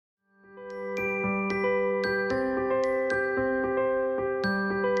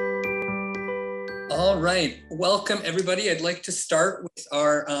All right, welcome everybody. I'd like to start with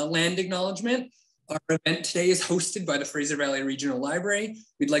our land acknowledgement. Our event today is hosted by the Fraser Valley Regional Library.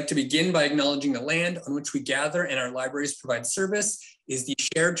 We'd like to begin by acknowledging the land on which we gather and our libraries provide service is the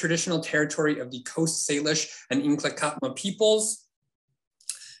shared traditional territory of the Coast Salish and Inklakatma peoples.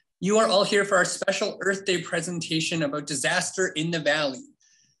 You are all here for our special Earth Day presentation about disaster in the valley.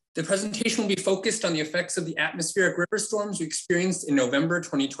 The presentation will be focused on the effects of the atmospheric river storms we experienced in November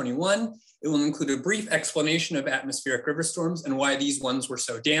 2021. It will include a brief explanation of atmospheric river storms and why these ones were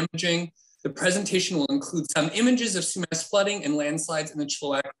so damaging. The presentation will include some images of Sumas flooding and landslides in the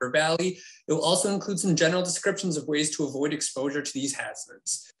Chilliwack River Valley. It will also include some general descriptions of ways to avoid exposure to these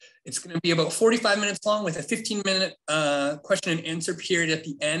hazards. It's going to be about 45 minutes long with a 15-minute question and answer period at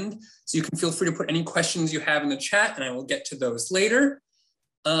the end. So you can feel free to put any questions you have in the chat and I will get to those later.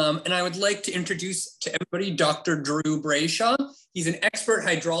 And I would like to introduce to everybody Dr. Drew Brayshaw. He's an expert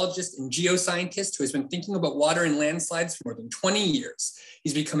hydrologist and geoscientist who has been thinking about water and landslides for more than 20 years.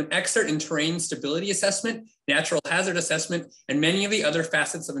 He's become an expert in terrain stability assessment, natural hazard assessment, and many of the other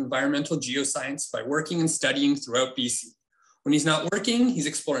facets of environmental geoscience by working and studying throughout BC. When he's not working, he's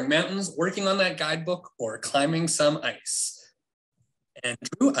exploring mountains, working on that guidebook, or climbing some ice. And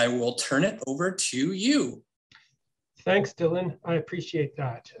Drew, I will turn it over to you. Thanks, Dylan. I appreciate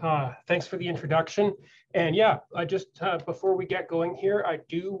that. Thanks for the introduction. And yeah, I just, before we get going here, I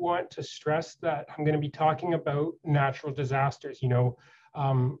do want to stress that I'm going to be talking about natural disasters. You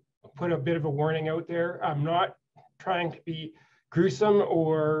know, put a bit of a warning out there. I'm not trying to be gruesome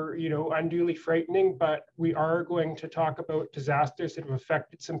or, you know, unduly frightening, but we are going to talk about disasters that have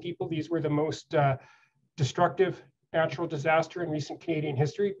affected some people. These were the most destructive natural disaster in recent Canadian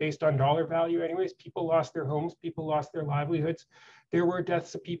history, based on dollar value anyways. People lost their homes, people lost their livelihoods. There were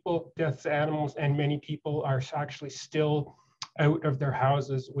deaths of people, deaths of animals, and many people are actually still out of their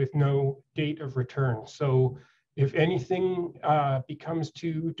houses with no date of return. So if anything becomes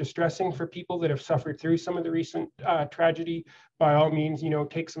too distressing for people that have suffered through some of the recent tragedy, by all means, you know,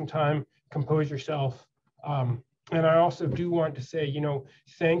 take some time, compose yourself. And I also do want to say, you know,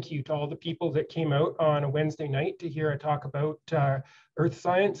 thank you to all the people that came out on a Wednesday night to hear a talk about earth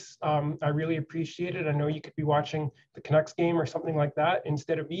science. I really appreciate it. I know you could be watching the Canucks game or something like that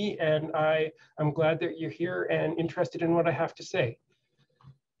instead of me. And I'm glad that you're here and interested in what I have to say.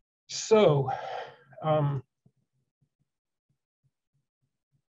 So,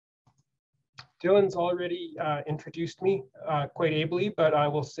 Dylan's already introduced me quite ably, but I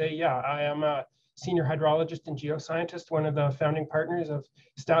will say, yeah, I am a senior hydrologist and geoscientist, one of the founding partners of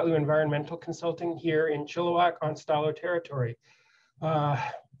Statlu Environmental Consulting here in Chilliwack on Statlu territory.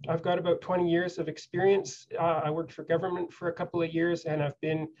 I've got about 20 years of experience. I worked for government for a couple of years, and I've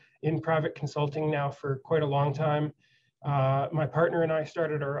been in private consulting now for quite a long time. My partner and I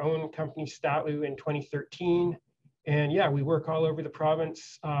started our own company, Statlu, in 2013. And yeah, we work all over the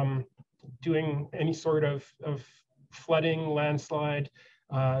province, doing any sort of flooding, landslide,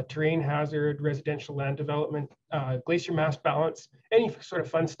 terrain hazard, residential land development, glacier mass balance, any sort of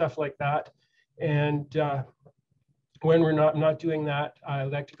fun stuff like that. And when we're not doing that, I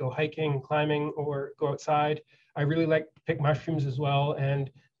like to go hiking, climbing, or go outside. I really like to pick mushrooms as well. And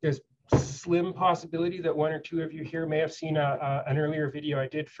there's slim possibility that one or two of you here may have seen an earlier video I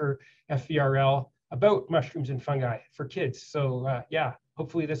did for FVRL about mushrooms and fungi for kids. So yeah,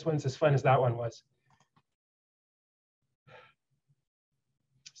 hopefully this one's as fun as that one was.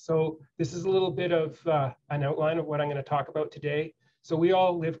 So this is a little bit of an outline of what I'm going to talk about today. So we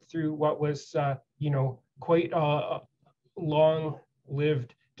all lived through what was, you know, quite a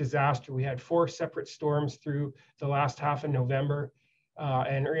long-lived disaster. We had 4 separate storms through the last half of November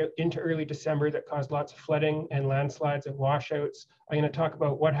and into early December that caused lots of flooding and landslides and washouts. I'm going to talk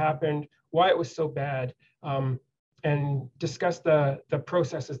about what happened, why it was so bad, and discuss the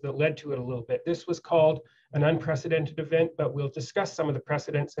processes that led to it a little bit. This was called an unprecedented event, but we'll discuss some of the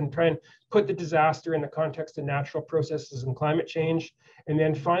precedents and try and put the disaster in the context of natural processes and climate change. And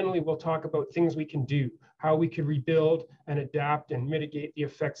then finally, we'll talk about things we can do, how we can rebuild and adapt and mitigate the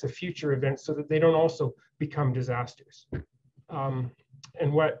effects of future events so that they don't also become disasters,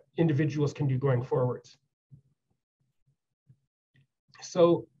 and what individuals can do going forwards.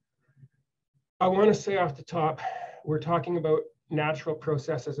 So I want to say off the top, we're talking about natural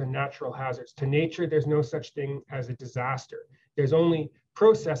processes and natural hazards. To nature, there's no such thing as a disaster. There's only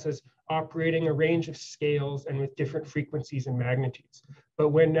processes operating a range of scales and with different frequencies and magnitudes. But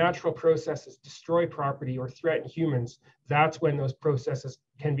when natural processes destroy property or threaten humans, that's when those processes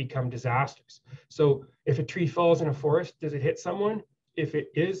can become disasters. So if a tree falls in a forest, does it hit someone? If it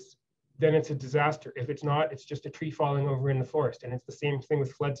is then it's a disaster. If it's not, it's just a tree falling over in the forest. And it's the same thing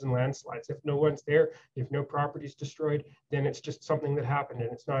with floods and landslides. If no one's there, if no property is destroyed, then it's just something that happened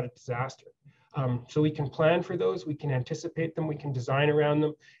and it's not a disaster. So we can plan for those, we can anticipate them, we can design around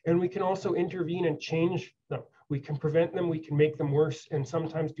them, and we can also intervene and change them. We can prevent them, we can make them worse, and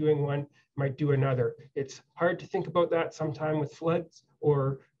sometimes doing one might do another. It's hard to think about that sometime with floods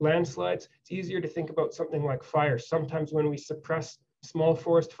or landslides. It's easier to think about something like fires. Sometimes when we suppress small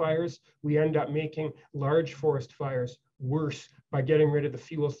forest fires, we end up making large forest fires worse by getting rid of the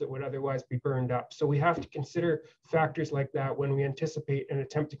fuels that would otherwise be burned up. So we have to consider factors like that when we anticipate and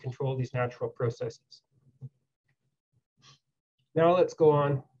attempt to control these natural processes. Now let's go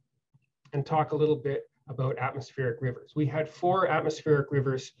on and talk a little bit about atmospheric rivers. We had 4 atmospheric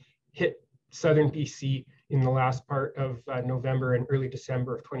rivers hit southern BC in the last part of November and early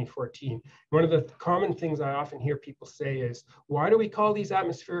December of 2014. One of the common things I often hear people say is, why do we call these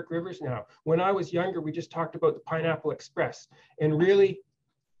atmospheric rivers now? When I was younger, we just talked about the Pineapple Express. And really,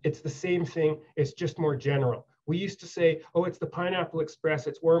 it's the same thing, it's just more general. We used to say, oh, it's the Pineapple Express,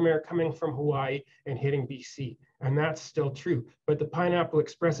 it's warm air coming from Hawaii and hitting BC. And that's still true. But the Pineapple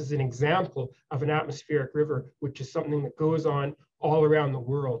Express is an example of an atmospheric river, which is something that goes on all around the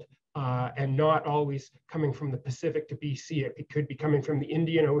world. And not always coming from the Pacific to BC. It could be coming from the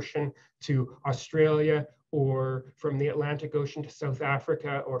Indian Ocean to Australia, or from the Atlantic Ocean to South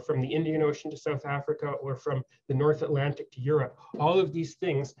Africa, or from the Indian Ocean to South Africa, or from the North Atlantic to Europe. All of these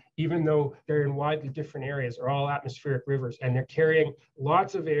things, even though they're in widely different areas, are all atmospheric rivers, and they're carrying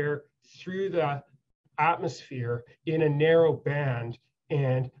lots of air through the atmosphere in a narrow band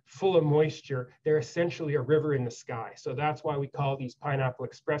and full of moisture. They're essentially a river in the sky. So that's why we call these Pineapple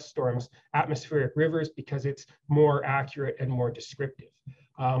Express storms atmospheric rivers, because it's more accurate and more descriptive.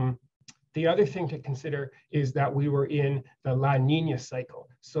 The other thing to consider is that we were in the La Nina cycle.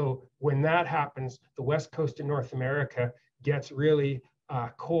 So when that happens, the west coast of North America gets really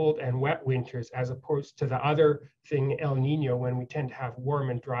cold and wet winters, as opposed to the other thing, El Nino, when we tend to have warm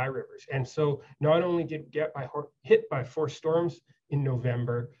and dry rivers. And so not only did we get hit by 4 storms in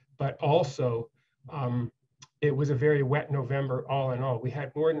November, but also it was a very wet November all in all. We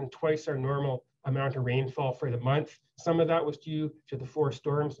had more than twice our normal amount of rainfall for the month. Some of that was due to the 4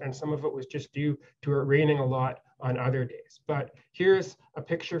 storms, and some of it was just due to it raining a lot on other days. But here's a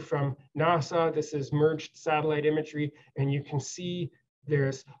picture from NASA. This is merged satellite imagery, and you can see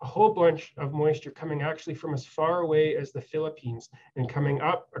there's a whole bunch of moisture coming actually from as far away as the Philippines and coming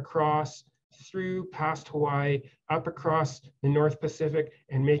up across through past Hawaii, up across the North Pacific,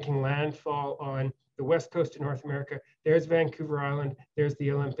 and making landfall on the west coast of North America. There's Vancouver Island, there's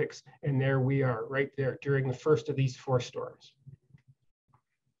the Olympics, and there we are right there during the first of these 4 storms.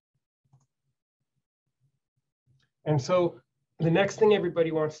 And so the next thing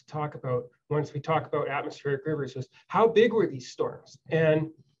everybody wants to talk about once we talk about atmospheric rivers is, how big were these storms? And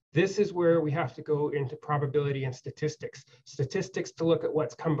this is where we have to go into probability and statistics. Statistics to look at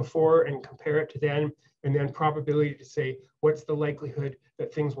what's come before and compare it to then, and then probability to say, what's the likelihood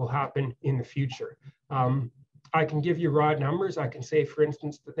that things will happen in the future? I can give you raw numbers. I can say, for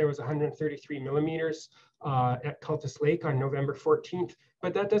instance, that there was 133 millimeters at Cultus Lake on November 14th,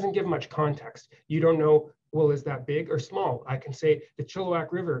 but that doesn't give much context. You don't know, well, is that big or small? I can say the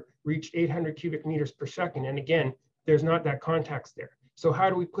Chilliwack River reached 800 cubic meters per second. And again, there's not that context there. So how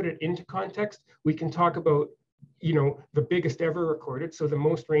do we put it into context? We can talk about, the biggest ever recorded. So the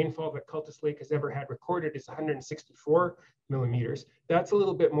most rainfall that Cultus Lake has ever had recorded is 164 millimeters. That's a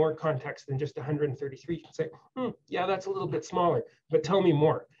little bit more context than just 133. You can say, yeah, that's a little bit smaller, but tell me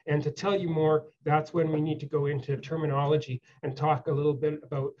more. And to tell you more, that's when we need to go into terminology and talk a little bit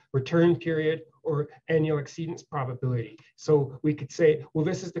about return period or annual exceedance probability. So we could say, well,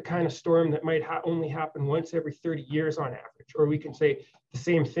 this is the kind of storm that might only happen once every 30 years on average. Or we can say the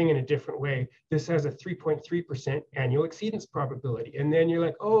same thing in a different way. This has a 3.3% annual exceedance probability. And then you're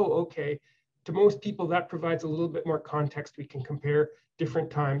like, oh, okay. To most people, that provides a little bit more context. We can compare different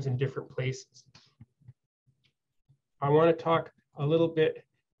times in different places. I want to talk a little bit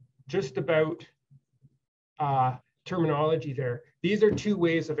just about terminology there. These are 2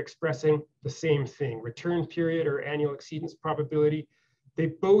 ways of expressing the same thing, return period or annual exceedance probability. They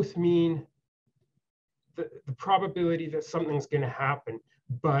both mean the probability that something's going to happen.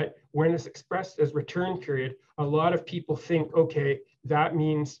 But when it's expressed as return period, a lot of people think, okay, that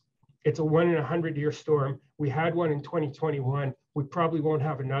means it's a 1 in 100 year storm. We had one in 2021. We probably won't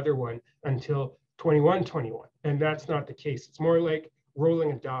have another one until 21. And that's not the case. It's more like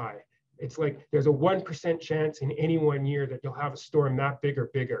rolling a die. It's like there's a 1% chance in any one year that you'll have a storm that big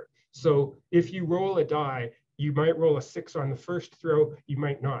or bigger. So if you roll a die, You might roll a 6 on the first throw, you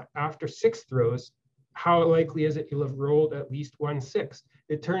might not. After 6 throws, how likely is it you'll have rolled at least 1 6?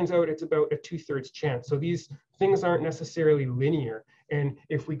 It turns out it's about a 2/3 chance. So these things aren't necessarily linear. And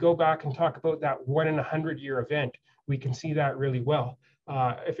if we go back and talk about that 1 in a 100-year event, we can see that really well.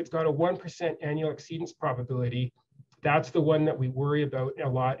 If it's got a 1% annual exceedance probability, that's the one that we worry about a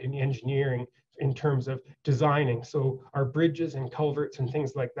lot in engineering in terms of designing. So our bridges and culverts and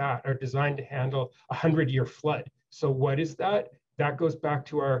things like that are designed to handle a 100-year flood. So what is that? That goes back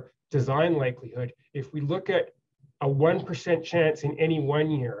to our design likelihood. If we look at a 1% chance in any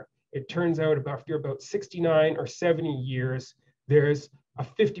 1 year, it turns out after about 69 or 70 years, there's a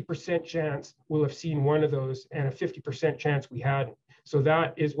 50% chance we'll have seen one of those and a 50% chance we hadn't. So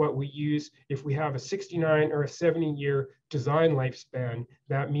that is what we use. If we have a 69 or a 70-year design lifespan,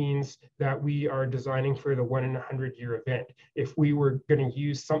 that means that we are designing for the 1 in a 100-year event. If we were going to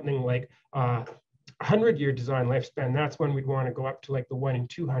use something like a 100-year design lifespan, that's when we'd want to go up to like the 1 in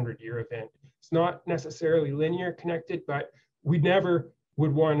 200-year event. It's not necessarily linear connected, but we never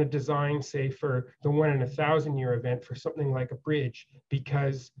would want to design, say, for the 1 in a 1,000-year event for something like a bridge,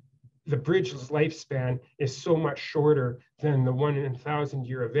 because the bridge's lifespan is so much shorter than the 1 in a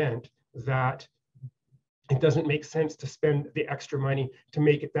 1,000-year event that it doesn't make sense to spend the extra money to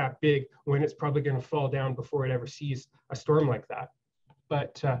make it that big when it's probably going to fall down before it ever sees a storm like that.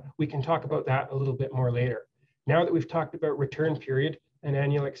 But we can talk about that a little bit more later. Now that we've talked about return period and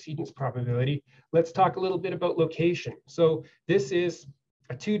annual exceedance probability, let's talk a little bit about location. So this is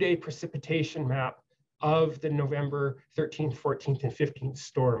a 2-day precipitation map of the November 13th, 14th, and 15th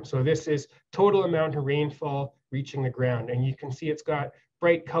storm. So this is total amount of rainfall reaching the ground. And you can see it's got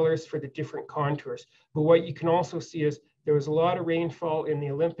bright colors for the different contours. But what you can also see is there was a lot of rainfall in the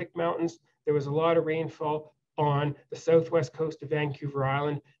Olympic Mountains. There was a lot of rainfall on the southwest coast of Vancouver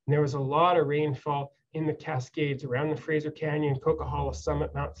Island. And there was a lot of rainfall in the Cascades around the Fraser Canyon, Coquihalla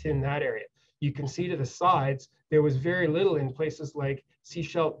Summit, Mount Tin, that area. You can see to the sides, there was very little in places like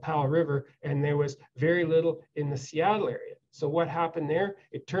Seashell, Powell River, and there was very little in the Seattle area. So what happened there?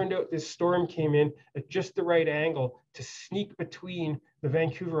 It turned out this storm came in at just the right angle to sneak between the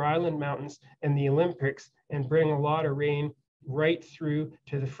Vancouver Island Mountains and the Olympics and bring a lot of rain right through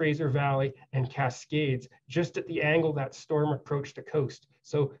to the Fraser Valley and Cascades, just at the angle that storm approached the coast.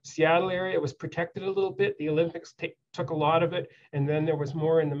 So Seattle area was protected a little bit. The Olympics took a lot of it, and then there was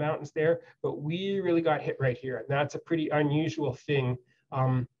more in the mountains there, but we really got hit right here. And that's a pretty unusual thing.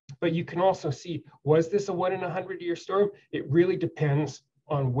 But you can also see, was this a 1 in a 100-year storm? It really depends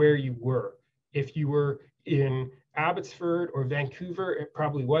on where you were. If you were in Abbotsford or Vancouver, it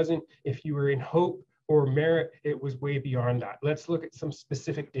probably wasn't. If you were in Hope or Merritt, it was way beyond that. Let's look at some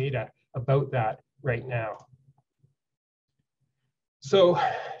specific data about that right now. So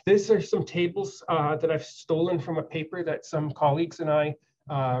these are some tables that I've stolen from a paper that some colleagues and I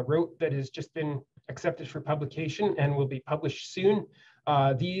wrote that has just been accepted for publication and will be published soon.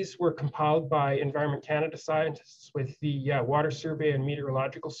 These were compiled by Environment Canada scientists with the Water Survey and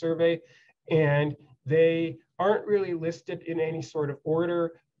Meteorological Survey, and they aren't really listed in any sort of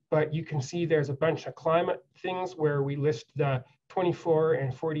order, but you can see there's a bunch of climate things where we list the 24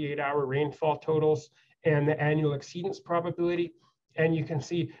 and 48-hour rainfall totals and the annual exceedance probability. And you can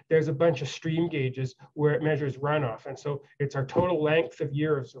see there's a bunch of stream gauges where it measures runoff. And so it's our total length of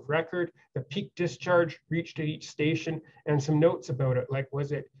years of record, the peak discharge reached at each station, and some notes about it, like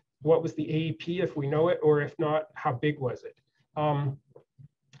what was the AEP if we know it, or if not, how big was it?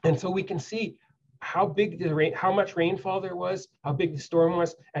 And so we can see how big how much rainfall there was, how big the storm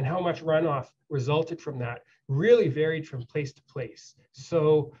was, and how much runoff resulted from that. Really varied from place to place.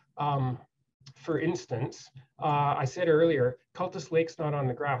 So for instance, I said earlier, Cultus Lake's not on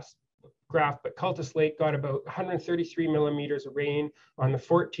the graph, but Cultus Lake got about 133 millimeters of rain on the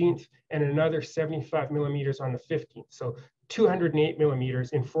 14th and another 75 millimeters on the 15th. So 208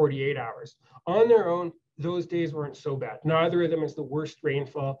 millimeters in 48 hours. On their own, those days weren't so bad. Neither of them is the worst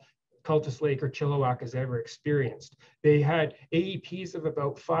rainfall Cultus Lake or Chilliwack has ever experienced. They had AEPs of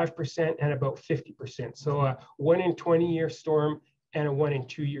about 5% and about 50%. So a 1 in 20-year storm and a 1 in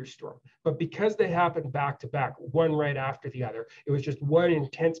 2-year storm. But because they happened back to back, one right after the other, it was just one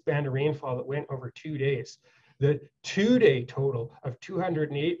intense band of rainfall that went over 2 days. The 2-day total of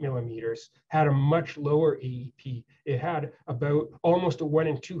 208 millimeters had a much lower AEP. It had about almost a 1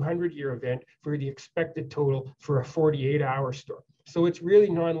 in 200-year event for the expected total for a 48-hour storm. So it's really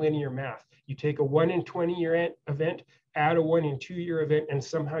nonlinear math. You take a 1 in 20-year event, add a 1 in 2-year event, and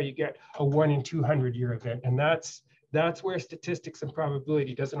somehow you get a 1 in 200-year event. And that's where statistics and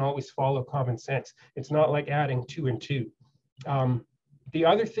probability doesn't always follow common sense. It's not like adding 2 and 2. The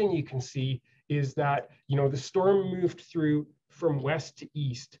other thing you can see is that, you know, the storm moved through from west to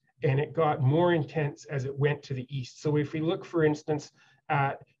east, and it got more intense as it went to the east. So if we look, for instance,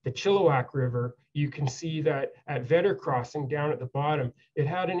 at the Chilliwack River, you can see that at Vedder Crossing down at the bottom, it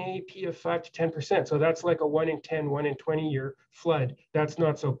had an AEP of 5 to 10%. So that's like a 1 in 10, 1 in 20 year flood. That's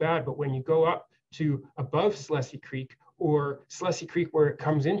not so bad. But when you go up to above Slessie Creek, or Slessie Creek where it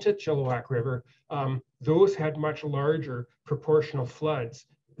comes into Chilliwack River, those had much larger proportional floods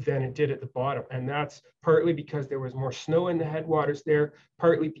than it did at the bottom. And that's partly because there was more snow in the headwaters there,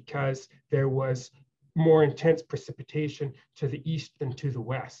 partly because there was more intense precipitation to the east than to the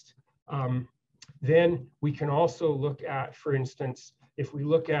west. Then we can also look at, for instance, if we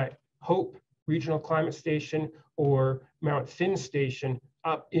look at Hope Regional Climate Station or Mount Thin Station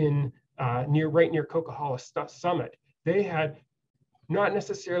up in right near Coquihalla Summit, they had not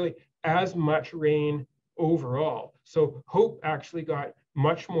necessarily as much rain overall. So Hope actually got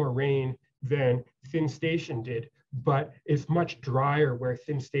much more rain than Thin Station did, but it's much drier where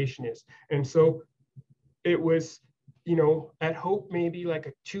Thin Station is. And so it was, you know, at Hope maybe like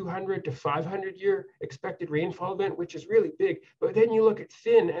a 200 to 500 year expected rainfall event, which is really big. But then you look at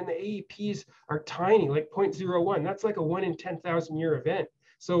Thin and the AEPs are tiny, like 0.01. That's like a 1 in 10,000 year event.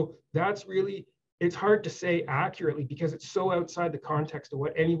 So that's really, it's hard to say accurately because it's so outside the context of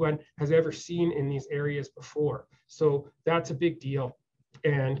what anyone has ever seen in these areas before. So that's a big deal.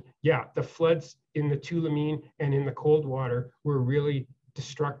 And yeah, the floods in the Tulameen and in the Coldwater were really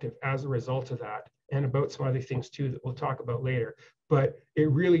destructive as a result of that, and about some other things too that we'll talk about later. But it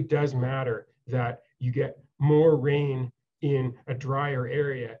really does matter that you get more rain in a drier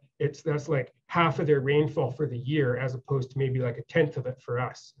area. That's like half of their rainfall for the year, as opposed to maybe like a tenth of it for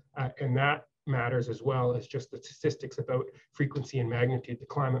us. And that matters as well as just the statistics about frequency and magnitude. The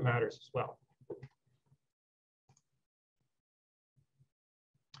climate matters as well.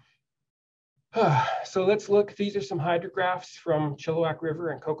 So let's look, these are some hydrographs from Chilliwack River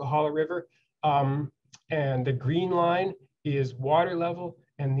and Coquihalla River. And the green line is water level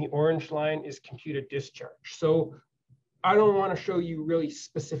and the orange line is computed discharge. So I don't want to show you really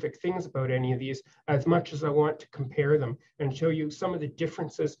specific things about any of these as much as I want to compare them and show you some of the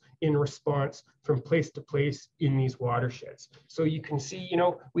differences in response from place to place in these watersheds. So you can see, you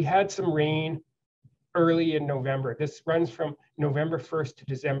know, we had some rain early in November. This runs from November 1st to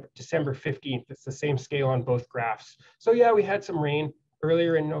December 15th. It's the same scale on both graphs. So yeah, we had some rain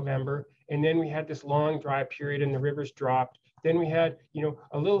earlier in November, and then we had this long dry period and the rivers dropped. Then we had, you know,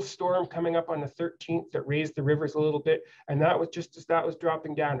 a little storm coming up on the 13th that raised the rivers a little bit. And that was just as that was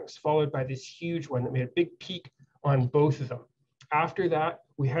dropping down, it was followed by this huge one that made a big peak on both of them. After that,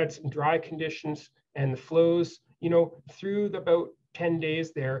 we had some dry conditions and the flows, you know, through the about 10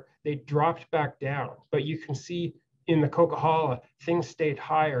 days there, they dropped back down. But you can see in the Coquihalla, things stayed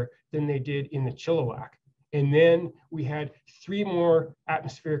higher than they did in the Chilliwack. And then we had 3 more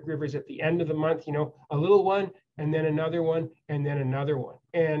atmospheric rivers at the end of the month, you know, a little one, and then another one, and then another one.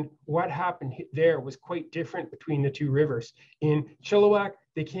 And what happened there was quite different between the 2 rivers. In Chilliwack,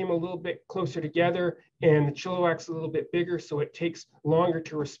 they came a little bit closer together, and the Chilliwack's a little bit bigger, so it takes longer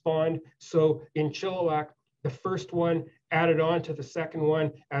to respond. So in Chilliwack, the first one added on to the second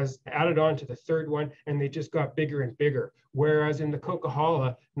one, as added on to the third one, and they just got bigger and bigger. Whereas in the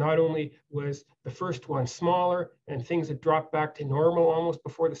Coquihalla, not only was the first one smaller and things had dropped back to normal almost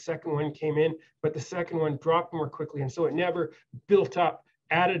before the second one came in, but the second one dropped more quickly. And so it never built up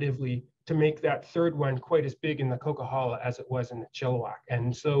additively to make that third one quite as big in the Coquihalla as it was in the Chilliwack.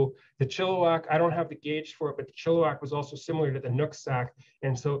 And so the Chilliwack, I don't have the gauge for it, but the Chilliwack was also similar to the Nooksack.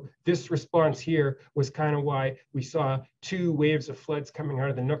 And so this response here was kind of why we saw 2 waves of floods coming out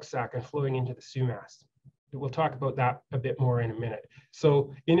of the Nooksack and flowing into the Sumas. We'll talk about that a bit more in a minute.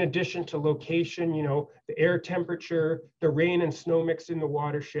 So in addition to location, you know, the air temperature, the rain and snow mix in the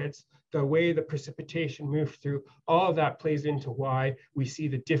watersheds, the way the precipitation moved through, all of that plays into why we see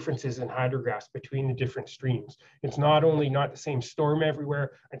the differences in hydrographs between the different streams. It's not only not the same storm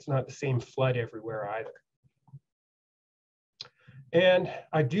everywhere, it's not the same flood everywhere either. And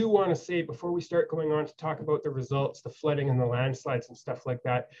I do want to say, before we start going on to talk about the results, the flooding and the landslides and stuff like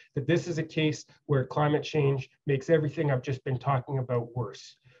that, that this is a case where climate change makes everything I've just been talking about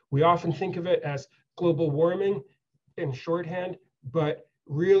worse. We often think of it as global warming in shorthand, but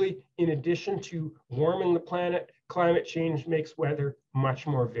really, in addition to warming the planet, climate change makes weather much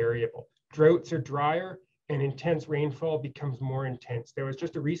more variable. Droughts are drier and intense rainfall becomes more intense. There was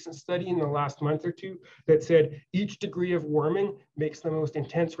just a recent study in the last month or 2 that said each degree of warming makes the most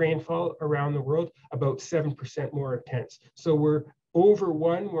intense rainfall around the world about 7% more intense. So we're over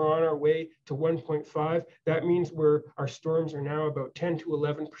 1, we're on our way to 1.5. That means our storms are now about 10 to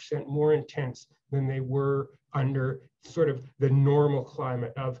 11% more intense than they were under sort of the normal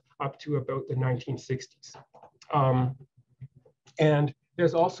climate of up to about the 1960s. And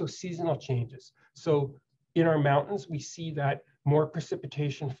there's also seasonal changes. So in our mountains, we see that more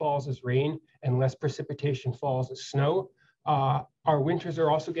precipitation falls as rain and less precipitation falls as snow. Our winters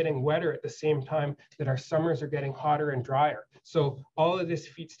are also getting wetter at the same time that our summers are getting hotter and drier. So all of this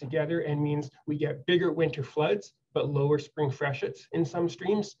feeds together and means we get bigger winter floods, but lower spring freshets in some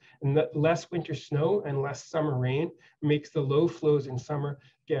streams, and that less winter snow and less summer rain makes the low flows in summer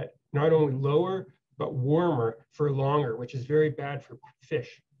get not only lower, but warmer for longer, which is very bad for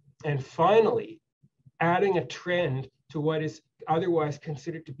fish. And finally, adding a trend to what is otherwise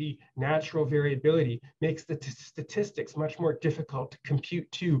considered to be natural variability makes the statistics much more difficult to compute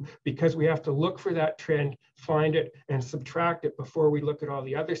too, because we have to look for that trend, find it, and subtract it before we look at all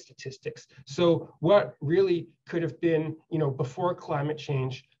the other statistics. So what really could have been, before climate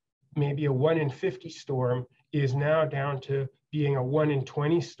change, maybe a 1 in 50 storm is now down to being a 1 in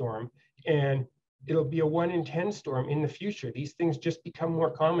 20 storm, and it'll be a 1 in 10 storm in the future. These things just become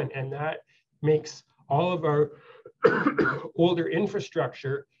more common, and that makes all of our older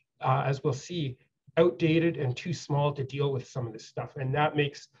infrastructure, as we'll see, outdated and too small to deal with some of this stuff. And that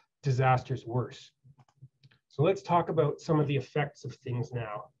makes disasters worse. So let's talk about some of the effects of things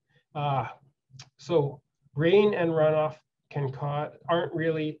now. So rain and runoff aren't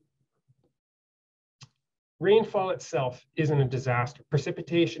really, rainfall itself isn't a disaster.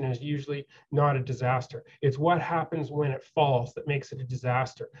 Precipitation is usually not a disaster. It's what happens when it falls that makes it a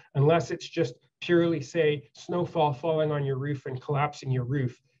disaster, unless it's just purely, say, snowfall falling on your roof and collapsing your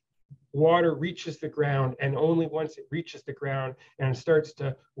roof. Water reaches the ground, and only once it reaches the ground and starts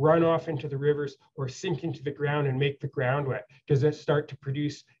to run off into the rivers or sink into the ground and make the ground wet does it start to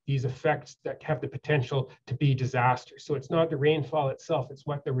produce these effects that have the potential to be disasters. So it's not the rainfall itself, it's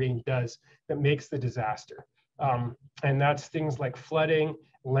what the rain does that makes the disaster. And that's things like flooding,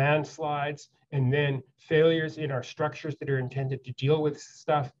 landslides, and then failures in our structures that are intended to deal with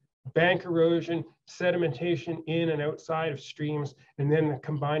stuff, bank erosion, sedimentation in and outside of streams, and then the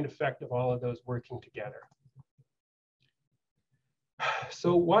combined effect of all of those working together.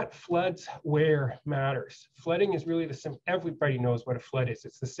 So what floods where matters? Flooding is really everybody knows what a flood is.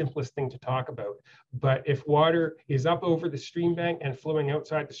 It's the simplest thing to talk about. But if water is up over the stream bank and flowing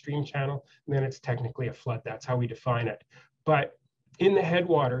outside the stream channel, then it's technically a flood. That's how we define it. But in the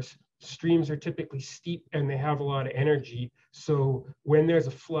headwaters, streams are typically steep and they have a lot of energy. So when there's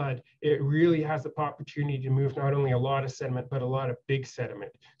a flood, it really has the opportunity to move not only a lot of sediment, but a lot of big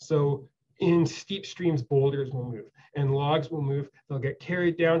sediment. So in steep streams, boulders will move and logs will move. They'll get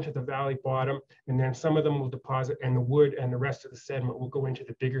carried down to the valley bottom, and then some of them will deposit, and the wood and the rest of the sediment will go into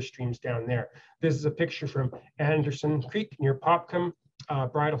the bigger streams down there. This is a picture from Anderson Creek near Popcom,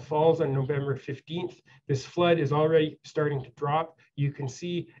 Bridal Falls on November 15th. This flood is already starting to drop. You can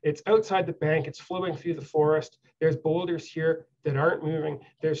see it's outside the bank, it's flowing through the forest. There's boulders here that aren't moving.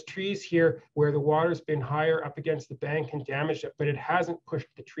 There's trees here where the water's been higher up against the bank and damaged it, but it hasn't pushed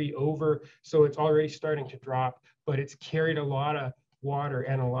the tree over. So it's already starting to drop, but it's carried a lot of water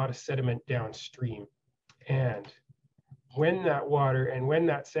and a lot of sediment downstream. And when that water and when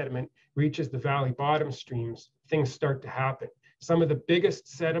that sediment reaches the valley bottom streams, things start to happen. Some of the biggest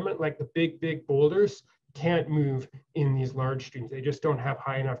sediment, like the big boulders, can't move in these large streams. They just don't have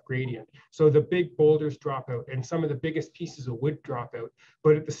high enough gradient. So the big boulders drop out and some of the biggest pieces of wood drop out.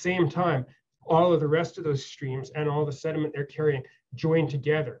 But at the same time, all of the rest of those streams and all the sediment they're carrying join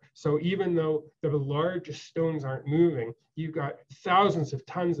together. So even though the largest stones aren't moving, you've got thousands of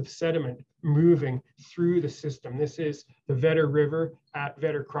tons of sediment moving through the system. This is the Vedder River at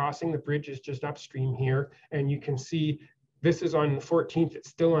Vedder Crossing. The bridge is just upstream here. And you can see this is on the 14th, it's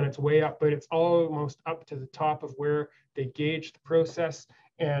still on its way up, but it's almost up to the top of where they gauge the process.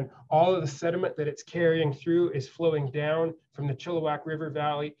 And all of the sediment that it's carrying through is flowing down from the Chilliwack River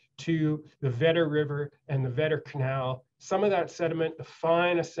Valley to the Vedder River and the Vedder Canal. Some of that sediment, the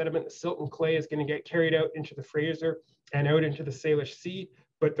finest sediment, the silt and clay, is going to get carried out into the Fraser and out into the Salish Sea,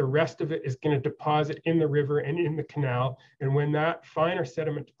 but the rest of it is going to deposit in the river and in the canal. And when that finer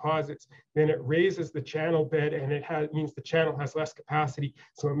sediment deposits, then it raises the channel bed, and it means the channel has less capacity.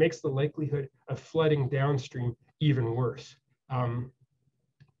 So it makes the likelihood of flooding downstream even worse.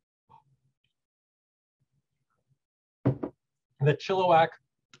 The Chilliwack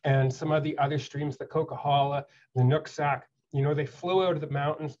and some of the other streams, the Coquihalla, the Nooksack, they flow out of the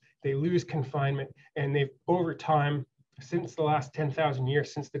mountains, they lose confinement, and they've over time since the last 10,000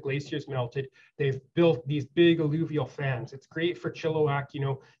 years, since the glaciers melted, they've built these big alluvial fans. It's great for Chilliwack. You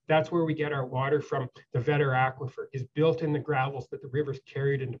know, that's where we get our water from. The Vedder Aquifer is built in the gravels that the rivers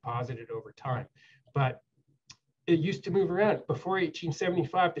carried and deposited over time. But it used to move around. Before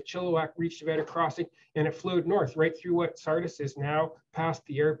 1875, the Chilliwack reached the Vedder Crossing and it flowed north right through what Sardis is now, past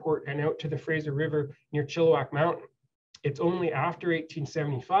the airport and out to the Fraser River near Chilliwack Mountain. It's only after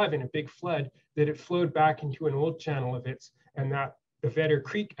 1875 in a big flood that it flowed back into an old channel of its, and that the Vedder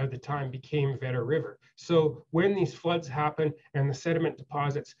Creek at the time became Vedder River. So when these floods happen and the sediment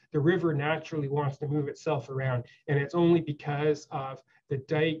deposits, the river naturally wants to move itself around. And it's only because of the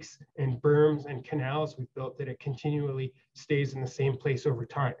dikes and berms and canals we've built that it continually stays in the same place over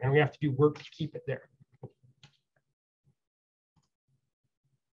time. And we have to do work to keep it there.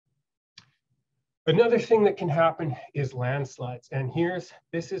 Another thing that can happen is landslides. And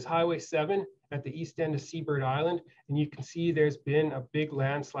this is Highway 7 at the east end of Seabird Island. And you can see there's been a big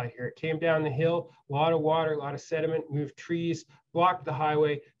landslide here. It came down the hill, a lot of water, a lot of sediment, moved trees, blocked the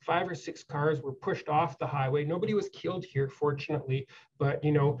highway. 5 or 6 cars were pushed off the highway. Nobody was killed here, fortunately. But,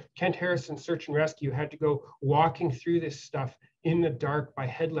 you know, Kent Harrison Search and Rescue had to go walking through this stuff in the dark by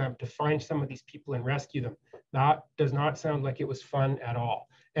headlamp to find some of these people and rescue them. That does not sound like it was fun at all.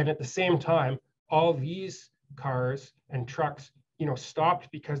 And at the same time, all these cars and trucks, you know, stopped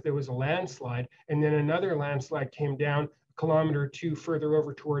because there was a landslide, and then another landslide came down a kilometer or 2 further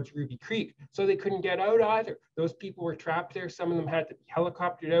over towards Ruby Creek. So they couldn't get out either. Those people were trapped there. Some of them had to be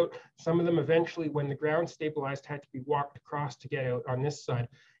helicoptered out. Some of them eventually, when the ground stabilized, had to be walked across to get out on this side.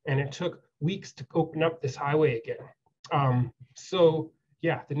 And it took weeks to open up this highway again. So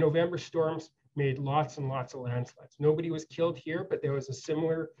yeah, the November storms made lots and lots of landslides. Nobody was killed here, but there was a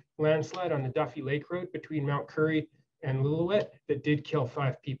similar landslide on the Duffy Lake Road between Mount Currie and Lillooet that did kill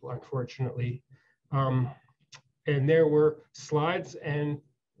 5 people, unfortunately. And there were slides and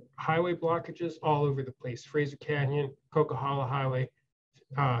highway blockages all over the place. Fraser Canyon, Coquihalla Highway,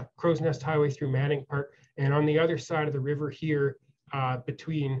 Crow's Nest Highway through Manning Park. And on the other side of the river here,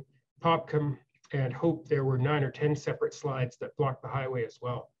 between Popcom and Hope, there were 9 or 10 separate slides that blocked the highway as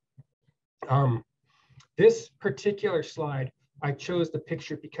well. This particular slide, I chose the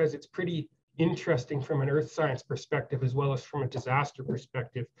picture because it's pretty interesting from an earth science perspective as well as from a disaster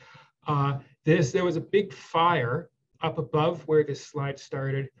perspective. There was a big fire up above where this slide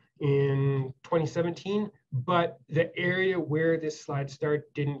started in 2017, but the area where this slide started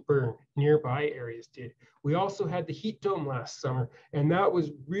didn't burn. Nearby areas did. We also had the heat dome last summer, and that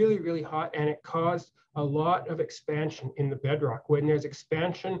was really, really hot, and it caused a lot of expansion in the bedrock. When there's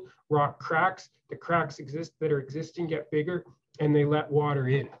expansion, rock cracks, the cracks that are existing get bigger, and they let water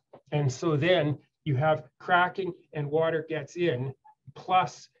in. And so then you have cracking and water gets in,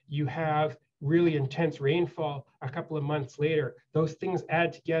 plus you have really intense rainfall a couple of months later. Those things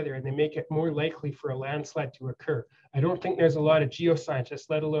add together and they make it more likely for a landslide to occur. I don't think there's a lot of geoscientists,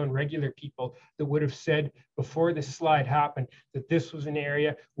 let alone regular people, that would have said before this slide happened that this was an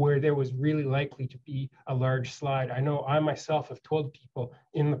area where there was really likely to be a large slide. I know I myself have told people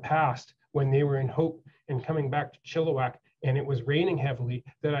in the past when they were in Hope and coming back to Chilliwack and it was raining heavily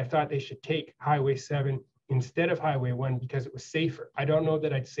that I thought they should take Highway 7 instead of Highway 1 because it was safer. I don't know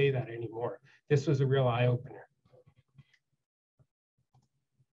that I'd say that anymore. This was a real eye-opener.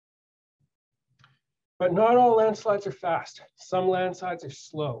 But not all landslides are fast. Some landslides are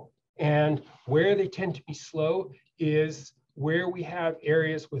slow. And where they tend to be slow is where we have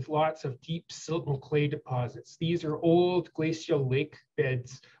areas with lots of deep silt and clay deposits. These are old glacial lake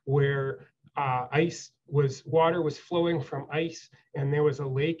beds where water was flowing from ice, and there was a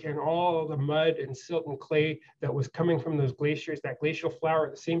lake, and all the mud and silt and clay that was coming from those glaciers, that glacial flour,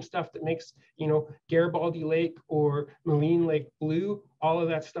 the same stuff that makes, you know, Garibaldi Lake or Moline Lake blue, all of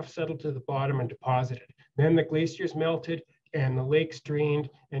that stuff settled to the bottom and deposited. Then the glaciers melted and the lakes drained,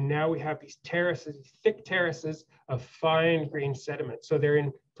 and now we have these terraces, thick terraces of fine-grained sediment. So they're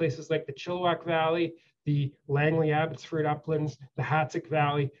in places like the Chilliwack Valley, the Langley Abbotsford Uplands, the Hatzick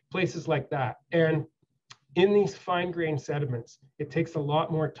Valley, places like that. And in these fine-grained sediments, it takes a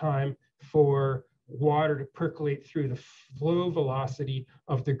lot more time for water to percolate through. The flow velocity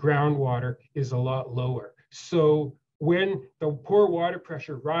of the groundwater is a lot lower. So when the pore water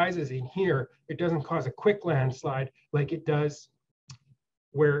pressure rises in here, it doesn't cause a quick landslide like it does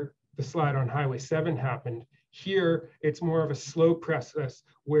where the slide on Highway 7 happened. Here, it's more of a slow process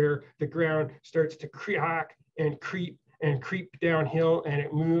where the ground starts to crack and creep downhill, and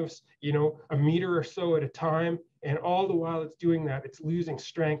it moves, you know, a meter or so at a time. And all the while it's doing that, it's losing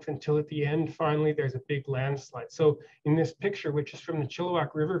strength until at the end, finally, there's a big landslide. So in this picture, which is from the Chilliwack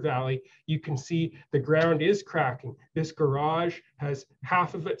River Valley, you can see the ground is cracking. This garage has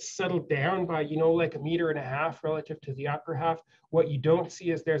half of it settled down by, you know, like 1.5 meters relative to the upper half. What you don't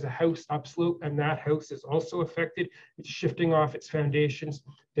see is there's a house upslope, and that house is also affected. It's shifting off its foundations.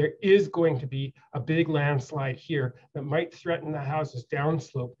 There is going to be a big landslide here that might threaten the house's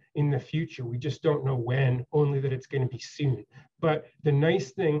downslope in the future. We just don't know when, only that it's going to be soon. But the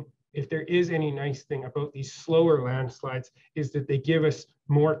nice thing, if there is any nice thing about these slower landslides, is that they give us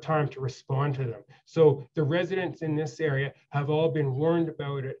more time to respond to them. So the residents in this area have all been warned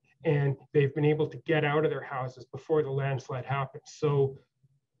about it, and they've been able to get out of their houses before the landslide happens. So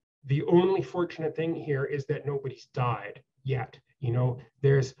the only fortunate thing here is that nobody's died yet. You know,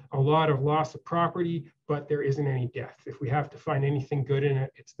 there's a lot of loss of property, but there isn't any death. If we have to find anything good in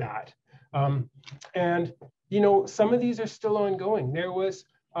it, it's that. And, you know, some of these are still ongoing. There was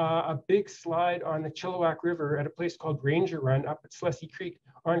a big slide on the Chilliwack River at a place called Ranger Run up at Slessy Creek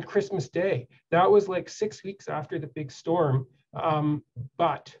on Christmas Day. That was like 6 weeks after the big storm,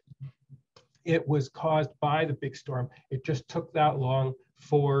 but it was caused by the big storm. It just took that long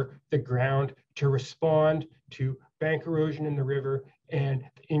for the ground to respond to bank erosion in the river and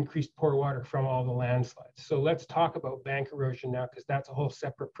increased pour water from all the landslides. So let's talk about bank erosion now, because that's a whole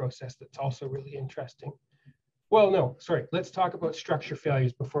separate process that's also really interesting. Well, no, sorry, let's talk about structure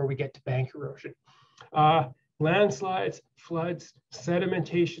failures before we get to bank erosion. Landslides, floods,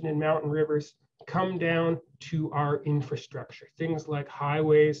 sedimentation in mountain rivers come down to our infrastructure, things like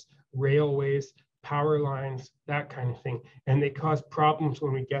highways, railways, power lines, that kind of thing. And they cause problems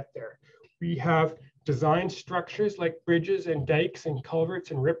when we get there. We have designed structures like bridges and dikes and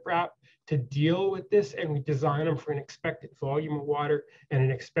culverts and riprap to deal with this, and we design them for an expected volume of water and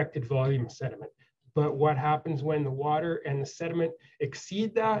an expected volume of sediment. But what happens when the water and the sediment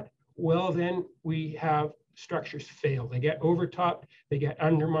exceed that? Well, then we have structures fail. They get overtopped, they get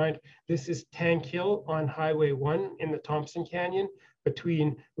undermined. This is Tank Hill on Highway 1 in the Thompson Canyon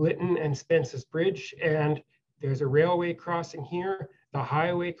between Lytton and Spence's Bridge. And there's a railway crossing here. The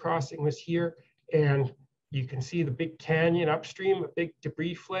highway crossing was here. And you can see the big canyon upstream. A big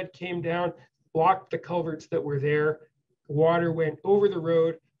debris flood came down, blocked the culverts that were there. Water went over the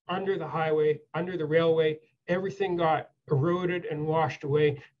road, under the highway, under the railway. Everything got eroded and washed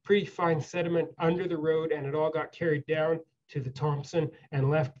away. Pretty fine sediment under the road, and it all got carried down to the Thompson and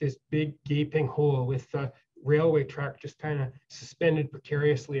left this big gaping hole with the railway track just kind of suspended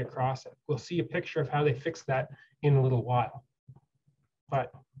precariously across it. We'll see a picture of how they fixed that in a little while.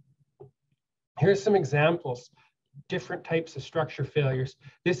 But here's some examples, different types of structure failures.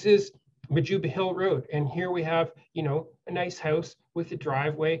 This is Majuba Hill Road, and here we have, you know, a nice house with a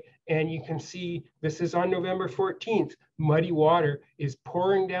driveway, and you can see this is on November 14th. Muddy water is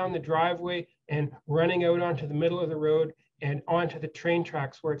pouring down the driveway and running out onto the middle of the road and onto the train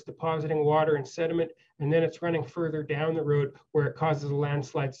tracks where it's depositing water and sediment, and then it's running further down the road where it causes a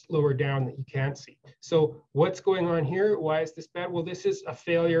landslide lower down that you can't see. So what's going on here? Why is this bad? Well, this is a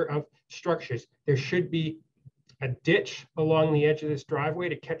failure of structures. There should be a ditch along the edge of this driveway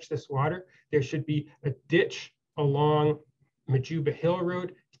to catch this water. There should be a ditch along Majuba Hill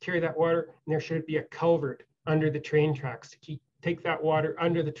Road to carry that water, and there should be a culvert under the train tracks to take that water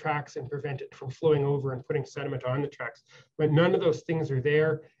under the tracks and prevent it from flowing over and putting sediment on the tracks. But none of those things are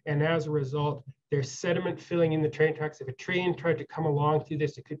there, and as a result, there's sediment filling in the train tracks. If a train tried to come along through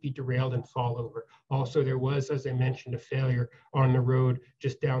this, it could be derailed and fall over. Also, there was, as I mentioned, a failure on the road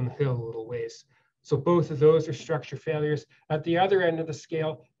just down the hill a little ways. So both of those are structure failures. At the other end of the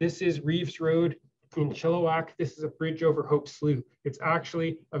scale, this is Reeves Road in Chilliwack. This is a bridge over Hope Slough. It's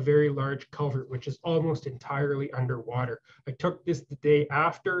actually a very large culvert, which is almost entirely underwater. I took this the day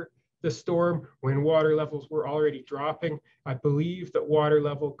after the storm when water levels were already dropping. I believe that water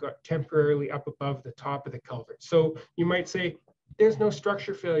level got temporarily up above the top of the culvert. So you might say, there's no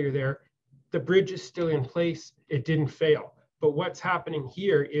structure failure there. The bridge is still in place. It didn't fail. But what's happening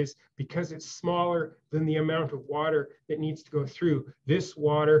here is because it's smaller than the amount of water that needs to go through, this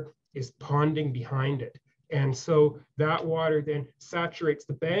water is ponding behind it. And so that water then saturates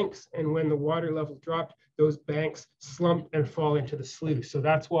the banks. And when the water level dropped, those banks slump and fall into the slough. So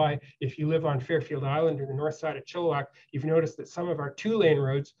that's why if you live on Fairfield Island or the north side of Chilliwack, you've noticed that some of our 2-lane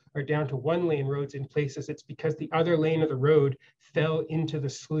roads are down to 1-lane roads in places. It's because the other lane of the road fell into the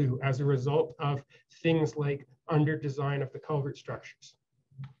slough as a result of things like under design of the culvert structures.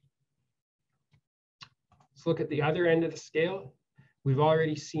 Let's look at the other end of the scale. We've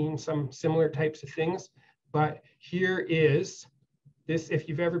already seen some similar types of things, but here is This, if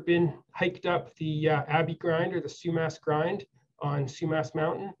you've ever been hiked up the Abbey Grind or the Sumas Grind on Sumas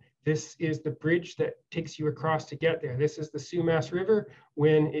Mountain, this is the bridge that takes you across to get there. This is the Sumas River.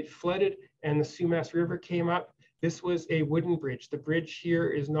 When it flooded and the Sumas River came up, this was a wooden bridge. The bridge here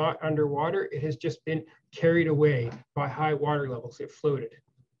is not underwater. It has just been carried away by high water levels. It floated.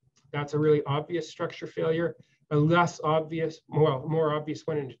 That's a really obvious structure failure. A less obvious, well, more obvious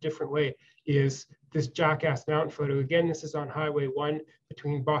one in a different way is this Jackass Mountain photo. Again, this is on Highway 1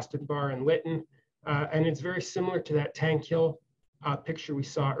 between Boston Bar and Lytton. And it's very similar to that Tank Hill picture we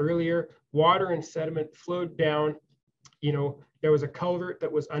saw earlier. Water and sediment flowed down. You know, there was a culvert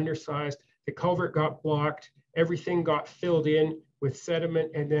that was undersized. The culvert got blocked. Everything got filled in with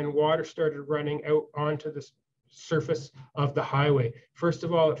sediment, and then water started running out onto the surface of the highway. First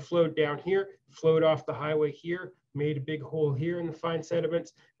of all, it flowed down here, flowed off the highway here, made a big hole here in the fine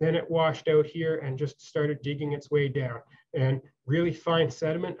sediments. Then it washed out here and just started digging its way down. And really fine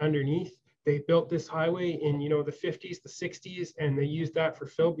sediment underneath. They built this highway in, you know, the 50s, the 60s, and they used that for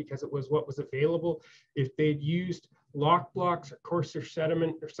fill because it was what was available. If they'd used lock blocks or coarser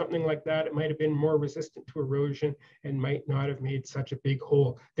sediment or something like that, it might have been more resistant to erosion and might not have made such a big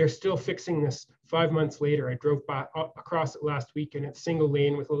hole. They're still fixing this 5 months later. I drove by across it last week, and it's single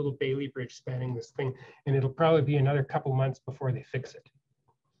lane with a little Bailey bridge spanning this thing, and it'll probably be another couple months before they fix it.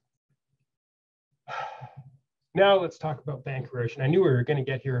 Now let's talk about bank erosion. I knew we were going to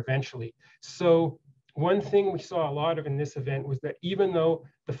get here eventually. So one thing we saw a lot of in this event was that even though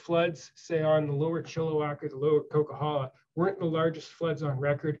the floods, say on the lower Chilliwack or the lower Coquihalla, weren't the largest floods on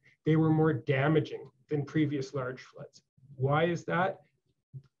record, they were more damaging than previous large floods. Why is that?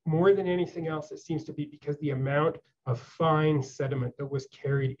 More than anything else, it seems to be because the amount of fine sediment that was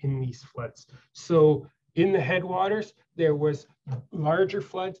carried in these floods. So in the headwaters, there was larger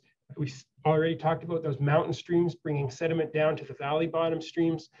floods. We already talked about those mountain streams bringing sediment down to the valley bottom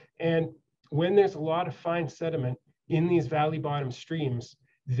streams. And when there's a lot of fine sediment in these valley bottom streams,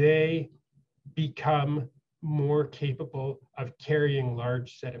 they become more capable of carrying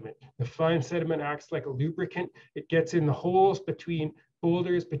large sediment. The fine sediment acts like a lubricant. It gets in the holes between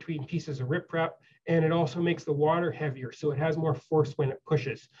boulders, between pieces of riprap, and it also makes the water heavier. So it has more force when it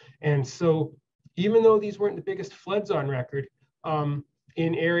pushes. And so even though these weren't the biggest floods on record,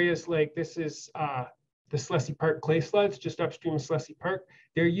 in areas like this is the Slessy Park clay slides, just upstream of Slessy Park,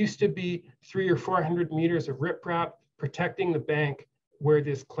 there used to be 300 or 400 meters of riprap protecting the bank where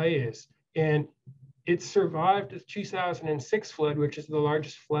this clay is. And it survived the 2006 flood, which is the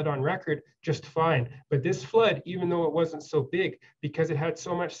largest flood on record, just fine. But this flood, even though it wasn't so big, because it had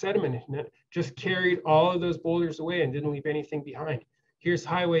so much sediment in it, just carried all of those boulders away and didn't leave anything behind. Here's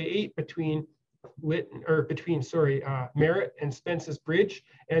Highway 8 between Merritt and Spence's Bridge,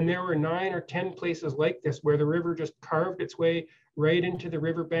 and there were 9 or 10 places like this where the river just carved its way right into the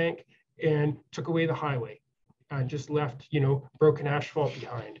riverbank and took away the highway, just left, you know, broken asphalt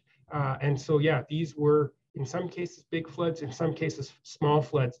behind. And so, yeah, these were in some cases big floods, in some cases small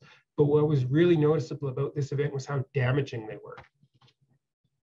floods. But what was really noticeable about this event was how damaging they were.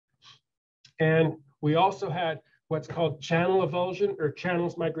 And we also had what's called channel avulsion or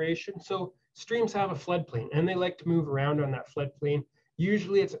channels migration. So streams have a floodplain and they like to move around on that floodplain.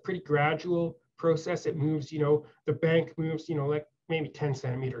 Usually it's a pretty gradual process. It moves, you know, the bank moves, you know, like maybe 10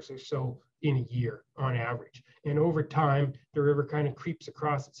 centimeters or so in a year on average. And over time, the river kind of creeps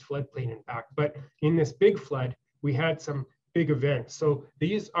across its floodplain and back. But in this big flood, we had some big events. So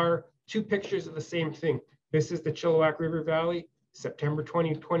these are 2 pictures of the same thing. This is the Chilliwack River Valley, September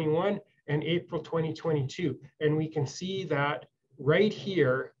 2021 and April 2022. And we can see that right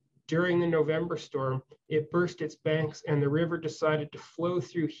here, during the November storm, it burst its banks and the river decided to flow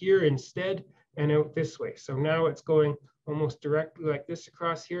through here instead and out this way. So now it's going almost directly like this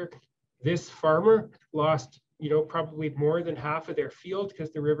across here. This farmer lost, you know, probably more than half of their field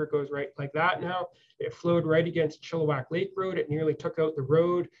because the river goes right like that now. It flowed right against Chilliwack Lake Road. It nearly took out the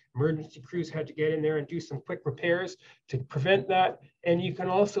road. Emergency crews had to get in there and do some quick repairs to prevent that. And you can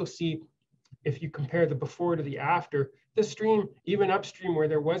also see, if you compare the before to the after, the stream, even upstream where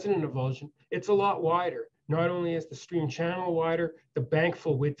there wasn't an avulsion, it's a lot wider. Not only is the stream channel wider, the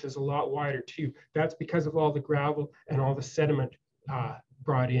bankful width is a lot wider too. That's because of all the gravel and all the sediment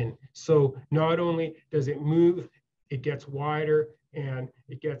brought in. So not only does it move, it gets wider and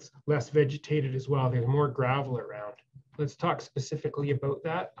it gets less vegetated as well. There's more gravel around. Let's talk specifically about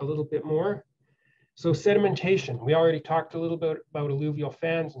that a little bit more. So sedimentation, we already talked a little bit about alluvial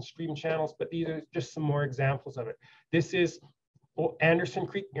fans and stream channels, but these are just some more examples of it. This is Anderson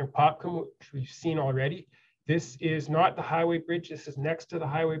Creek near Popcombe, which we've seen already. This is not the highway bridge. This is next to the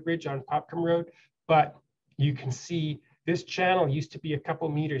highway bridge on Popcombe Road, but you can see This channel used to be a couple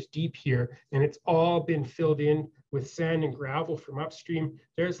meters deep here, and it's all been filled in with sand and gravel from upstream.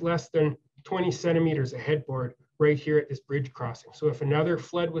 There's less than 20 centimeters of headboard right here at this bridge crossing. So if another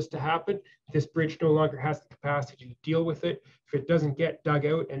flood was to happen, this bridge no longer has the capacity to deal with it. If it doesn't get dug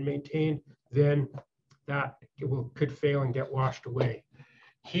out and maintained, then that could fail and get washed away.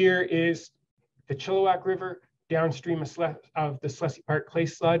 Here is the Chilliwack River downstream of the Slessie Park clay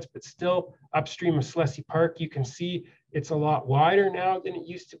slides, but still upstream of Slessie Park. You can see it's a lot wider now than it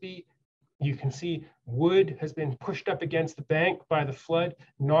used to be. You can see wood has been pushed up against the bank by the flood,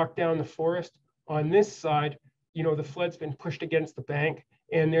 knocked down the forest. On this side, you know, the flood's been pushed against the bank,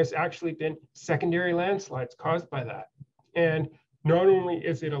 and there's actually been secondary landslides caused by that. And not only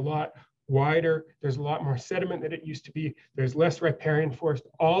is it a lot wider, there's a lot more sediment than it used to be, there's less riparian forest.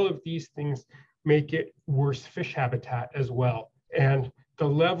 All of these things make it worse fish habitat as well. And the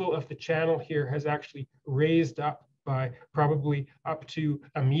level of the channel here has actually raised up by probably up to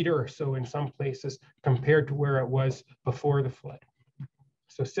a meter or so in some places compared to where it was before the flood.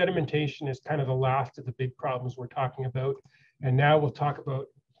 So sedimentation is kind of the last of the big problems we're talking about. And now we'll talk about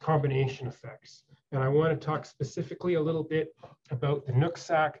combination effects. And I want to talk specifically a little bit about the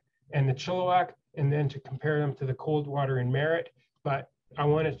Nooksack and the Chilliwack, and then to compare them to the Coldwater and Merritt. But I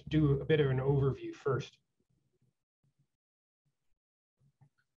wanted to do a bit of an overview first.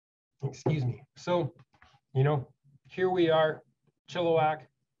 Excuse me. So, you know, here we are, Chilliwack,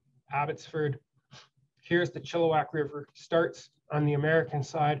 Abbotsford. Here's the Chilliwack River, starts on the American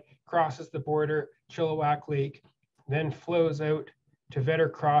side, crosses the border, Chilliwack Lake, then flows out to Vedder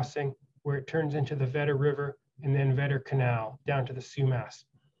Crossing, where it turns into the Vedder River, and then Vedder Canal down to the Sumas.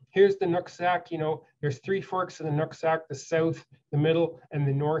 Here's the Nooksack. You know, there's three forks of the Nooksack, the south, the middle, and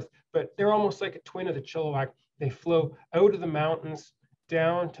the north, but they're almost like a twin of the Chilliwack. They flow out of the mountains,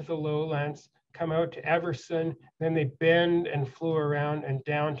 down to the lowlands, come out to Everson, then they bend and flow around and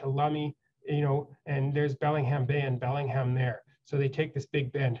down to Lummi, you know, and there's Bellingham Bay and Bellingham there. So they take this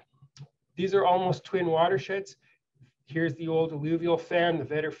big bend. These are almost twin watersheds. Here's the old alluvial fan, the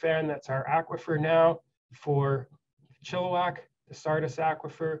Vedder fan. That's our aquifer now for Chilliwack, the Sardis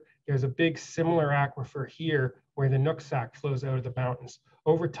aquifer. There's a big similar aquifer here where the Nooksack flows out of the mountains.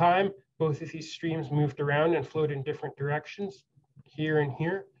 Over time, both of these streams moved around and flowed in different directions, here and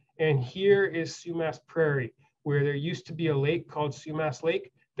here. And here is Sumas Prairie, where there used to be a lake called Sumas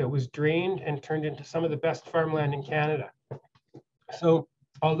Lake that was drained and turned into some of the best farmland in Canada. So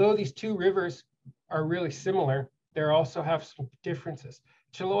although these two rivers are really similar, they also have some differences.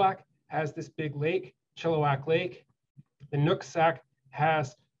 Chilliwack has this big lake, Chilliwack Lake. The Nooksack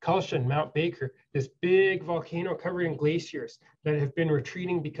has Culshan, Mount Baker, this big volcano covered in glaciers that have been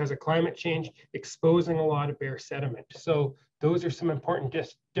retreating because of climate change, exposing a lot of bare sediment. So those are some important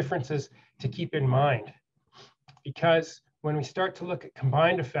differences to keep in mind. Because when we start to look at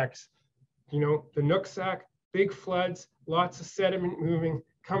combined effects, you know, the Nooksack, big floods, lots of sediment moving,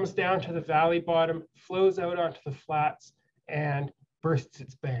 comes down to the valley bottom, flows out onto the flats, and bursts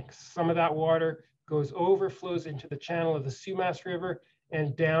its banks. Some of that water goes over, flows into the channel of the Sumas River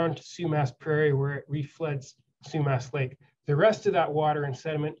and down to Sumas Prairie, where it refloods Sumas Lake. The rest of that water and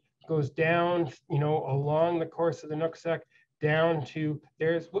sediment goes down, you know, along the course of the Nooksack, down to,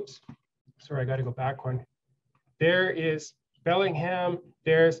 there's, whoops, sorry, I got to go back one. There is Bellingham,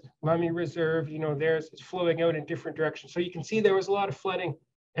 there's Lummi Reserve, you know, it's flowing out in different directions. So you can see there was a lot of flooding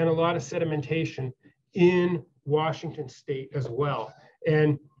and a lot of sedimentation in Washington State as well.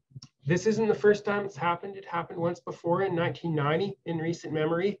 And this isn't the first time it's happened. It happened once before in 1990 in recent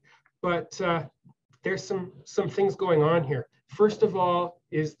memory, but there's some things going on here. First of all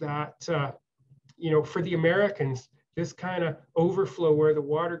is that, you know, for the Americans, this kind of overflow where the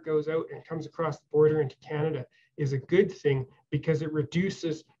water goes out and comes across the border into Canada is a good thing because it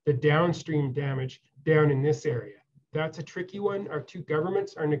reduces the downstream damage down in this area. That's a tricky one. Our two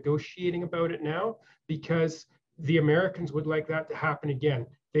governments are negotiating about it now because the Americans would like that to happen again.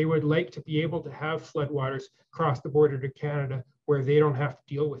 They would like to be able to have floodwaters cross the border to Canada where they don't have to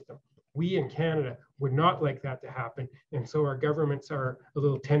deal with them. We in Canada would not like that to happen. And so our governments are a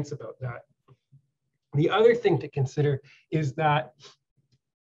little tense about that. The other thing to consider is that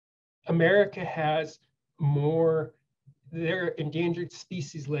America has more, their endangered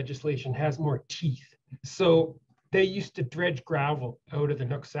species legislation has more teeth. So they used to dredge gravel out of the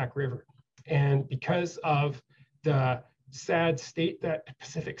Nooksack River. And because of the sad state that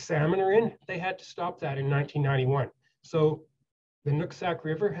Pacific salmon are in, they had to stop that in 1991. So the Nooksack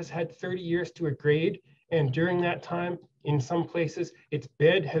River has had 30 years to a grade. And during that time, in some places, its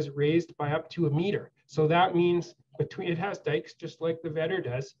bed has raised by up to a meter. So that means it has dikes just like the Vedder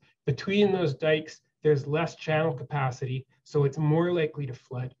does. Between those dikes, there's less channel capacity, so it's more likely to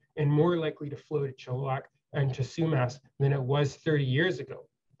flood and more likely to flow to Chilliwack and to Sumas than it was 30 years ago.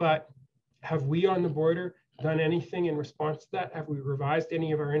 But have we on the border done anything in response to that? Have we revised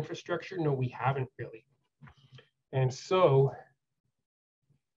any of our infrastructure? No, we haven't really. And so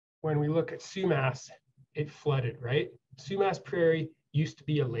when we look at Sumas, it flooded, right? Sumas Prairie used to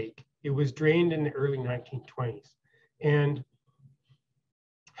be a lake. It was drained in the early 1920s. And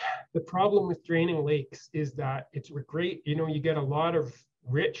the problem with draining lakes is that it's great, you know, you get a lot of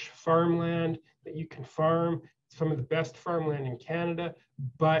rich farmland that you can farm, some of the best farmland in Canada,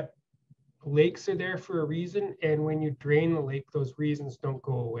 but lakes are there for a reason. And when you drain the lake, those reasons don't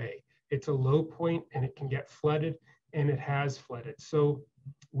go away. It's a low point and it can get flooded, and it has flooded. So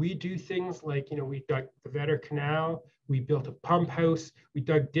we do things like, you know, we dug the Vetter Canal, we built a pump house, we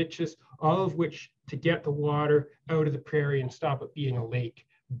dug ditches, all of which to get the water out of the prairie and stop it being a lake.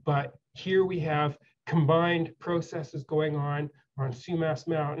 But here we have combined processes going on Sumas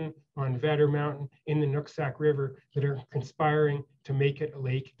Mountain, on Vetter Mountain, in the Nooksack River that are conspiring to make it a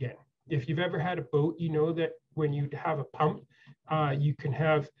lake again. If you've ever had a boat, you know that when you have a pump, you can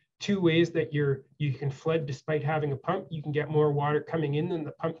have two ways that you can flood despite having a pump. You can get more water coming in than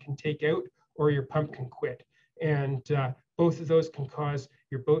the pump can take out, or your pump can quit. And both of those can cause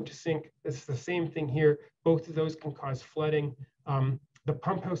your boat to sink. It's the same thing here. Both of those can cause flooding. The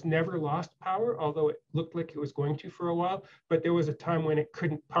pump house never lost power, although it looked like it was going to for a while, but there was a time when it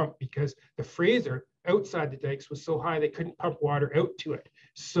couldn't pump because the Fraser outside the dikes was so high they couldn't pump water out to it.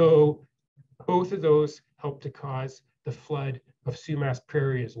 So both of those helped to cause the flood of Sumas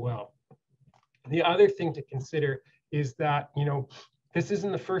Prairie as well. The other thing to consider is that, you know, this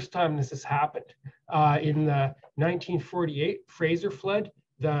isn't the first time this has happened. In the 1948 Fraser flood,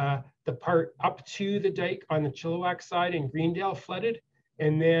 the part up to the dike on the Chilliwack side in Greendale flooded,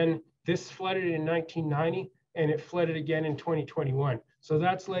 and then this flooded in 1990, and it flooded again in 2021. So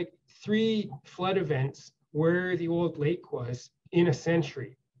that's like 3 flood events where the old lake was in a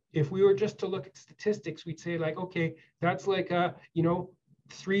century. If we were just to look at statistics, we'd say like, okay, that's like a, you know,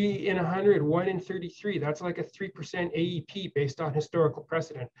 3 in 100, 1 in 33. That's like a 3% AEP based on historical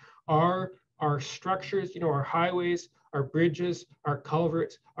precedent. Our structures, you know, our highways, our bridges, our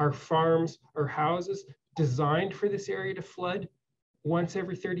culverts, our farms, our houses designed for this area to flood once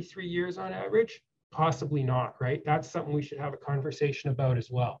every 33 years on average? Possibly not, right? That's something we should have a conversation about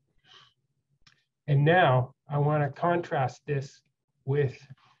as well. And now I want to contrast this with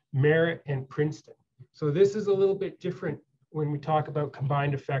Merritt and Princeton. So this is a little bit different when we talk about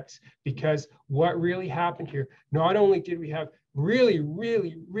combined effects, because what really happened here, not only did we have really,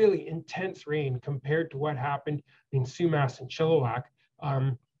 really, really intense rain compared to what happened in Sumas and Chilliwack,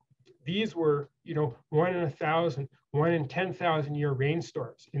 these were, you know, 1 in 1,000, 1 in 10,000 year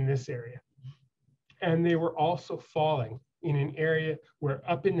rainstorms in this area. And they were also falling in an area where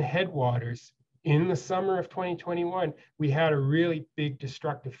up in the headwaters in the summer of 2021, we had a really big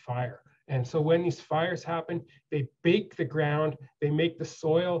destructive fire. And so when these fires happen, they bake the ground, they make the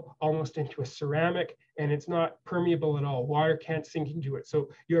soil almost into a ceramic, and it's not permeable at all. Water can't sink into it. So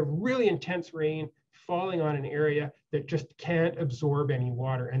you have really intense rain falling on an area that just can't absorb any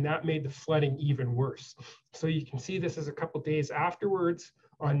water. And that made the flooding even worse. So you can see this is a couple days afterwards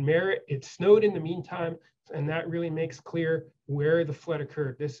on Merritt. It snowed in the meantime, and that really makes clear where the flood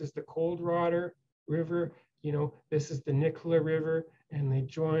occurred. This is the Cold Water River, you know, this is the Nicola River, and they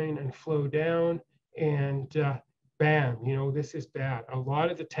join and flow down, and bam, you know, this is bad. A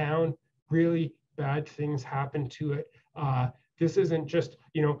lot of the town, really bad things happen to it. This isn't just,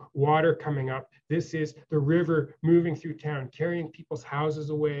 you know, water coming up. This is the river moving through town, carrying people's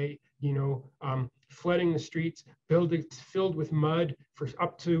houses away, you know, flooding the streets, buildings filled with mud for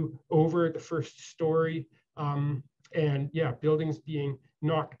up to over the first story. And yeah, buildings being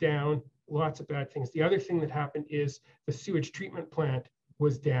knocked down, lots of bad things. The other thing that happened is the sewage treatment plant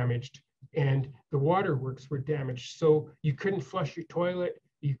was damaged and the waterworks were damaged. So you couldn't flush your toilet,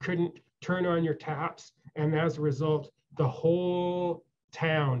 you couldn't turn on your taps. And as a result, the whole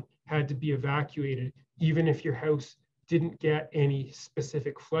town had to be evacuated, even if your house didn't get any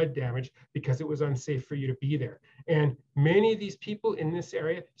specific flood damage, because it was unsafe for you to be there. And many of these people in this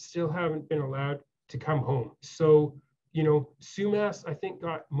area still haven't been allowed to come home. So, you know, Sumas, I think,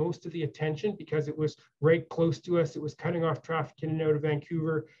 got most of the attention because it was right close to us. It was cutting off traffic in and out of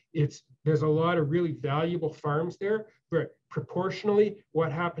Vancouver. There's a lot of really valuable farms there, but proportionally,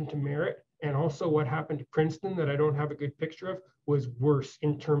 what happened to Merritt and also what happened to Princeton that I don't have a good picture of was worse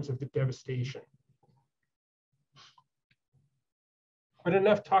in terms of the devastation. But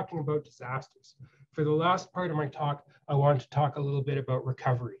enough talking about disasters. For the last part of my talk, I want to talk a little bit about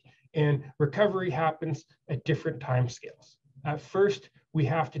recovery. And recovery happens at different timescales. At first, we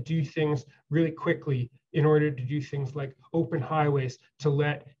have to do things really quickly in order to do things like open highways to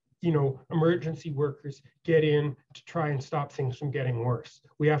let emergency workers get in to try and stop things from getting worse.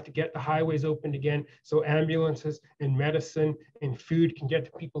 We have to get the highways opened again so ambulances and medicine and food can get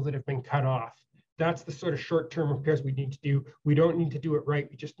to people that have been cut off. That's the sort of short-term repairs we need to do. We don't need to do it right,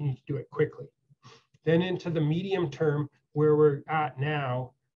 we just need to do it quickly. Then into the medium term where we're at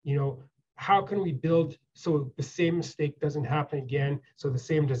now, how can we build so the same mistake doesn't happen again, so the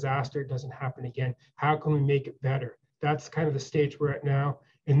same disaster doesn't happen again? How can we make it better? That's kind of the stage we're at now.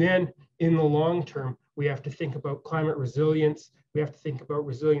 And then in the long term, we have to think about climate resilience. We have to think about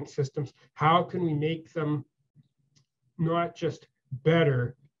resilient systems. How can we make them not just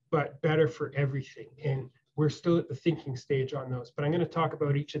better, but better for everything? And we're still at the thinking stage on those, but I'm going to talk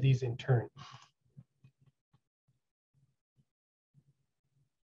about each of these in turn.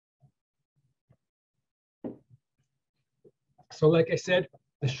 So like I said,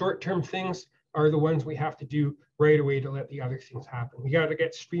 the short-term things are the ones we have to do right away to let the other things happen. We got to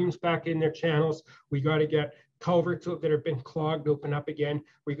get streams back in their channels. We got to get culverts that have been clogged open up again.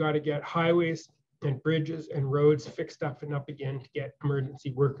 We got to get highways and bridges and roads fixed up and up again to get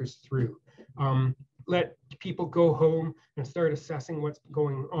emergency workers through. Let people go home and start assessing what's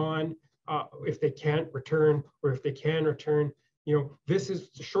going on. If they can't return, or if they can return, this is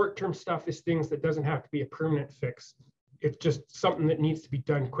short-term stuff, is things that doesn't have to be a permanent fix. It's just something that needs to be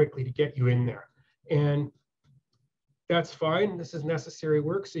done quickly to get you in there. And that's fine. This is necessary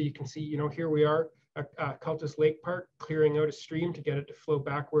work. So you can see, here we are at Cultus Lake Park, clearing out a stream to get it to flow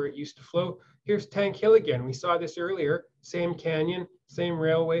back where it used to flow. Here's Tank Hill again. We saw this earlier, same canyon, same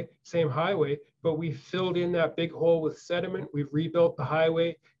railway, same highway, but we filled in that big hole with sediment. We've rebuilt the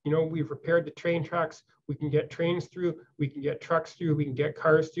highway. We've repaired the train tracks. We can get trains through, we can get trucks through, we can get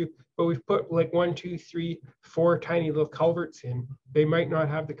cars through, but we've put like 1, 2, 3, 4 tiny little culverts in. They might not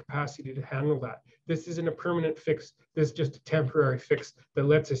have the capacity to handle that. This isn't a permanent fix. This is just a temporary fix that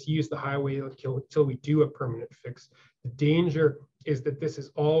lets us use the highway until we do a permanent fix. The danger is that this is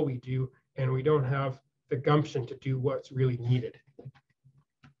all we do and we don't have the gumption to do what's really needed.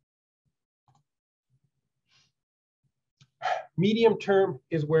 Medium term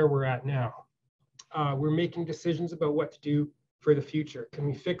is where we're at now. We're making decisions about what to do for the future. Can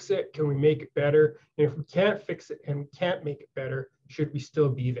we fix it? Can we make it better? And if we can't fix it and we can't make it better, should we still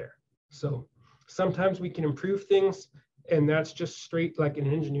be there? So sometimes we can improve things, and that's just straight like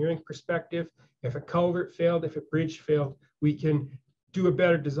an engineering perspective. If a culvert failed, if a bridge failed, we can do a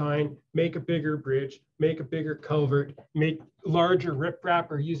better design, make a bigger bridge, make a bigger culvert, make larger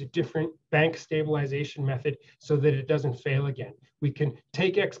riprap, or use a different bank stabilization method so that it doesn't fail again. We can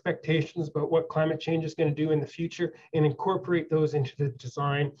take expectations about what climate change is going to do in the future and incorporate those into the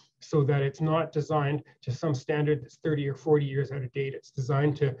design so that it's not designed to some standard that's 30 or 40 years out of date. It's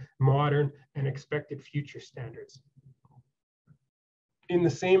designed to modern and expected future standards. In the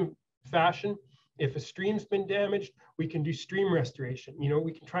same fashion, if a stream's been damaged, we can do stream restoration.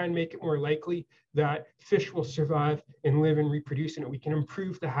 We can try and make it more likely that fish will survive and live and reproduce in it. We can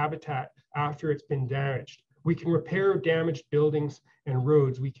improve the habitat after it's been damaged. We can repair damaged buildings and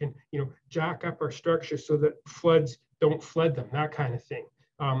roads. We can, jack up our structures so that floods don't flood them, that kind of thing.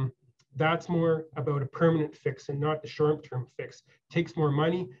 That's more about a permanent fix and not the short-term fix. It takes more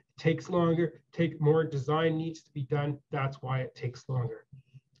money, takes longer, more design needs to be done. That's why it takes longer.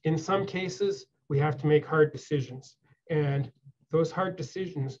 In some cases, we have to make hard decisions, and those hard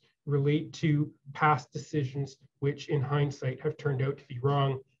decisions relate to past decisions, which in hindsight have turned out to be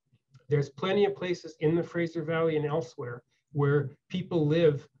wrong. There's plenty of places in the Fraser Valley and elsewhere where people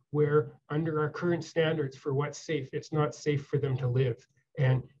live where under our current standards for what's safe, it's not safe for them to live.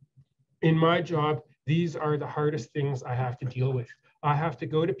 And in my job, these are the hardest things I have to deal with. I have to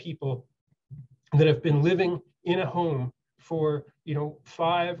go to people that have been living in a home for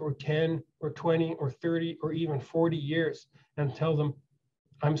 5 or 10 or 20 or 30 or even 40 years and tell them,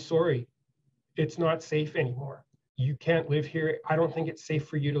 I'm sorry, it's not safe anymore. You can't live here. I don't think it's safe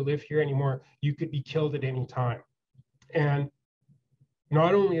for you to live here anymore. You could be killed at any time. And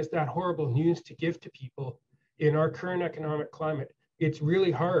not only is that horrible news to give to people, in our current economic climate, it's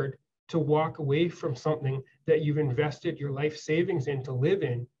really hard to walk away from something that you've invested your life savings in to live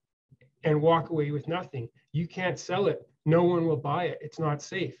in and walk away with nothing. You can't sell it. No one will buy it. It's not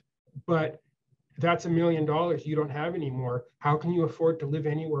safe. But that's $1 million you don't have anymore. How can you afford to live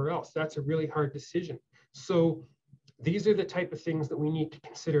anywhere else? That's a really hard decision. So these are the type of things that we need to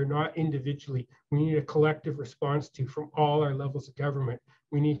consider, not individually. We need a collective response to from all our levels of government.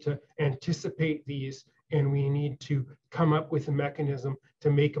 We need to anticipate these and we need to come up with a mechanism to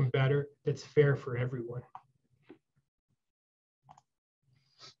make them better that's fair for everyone.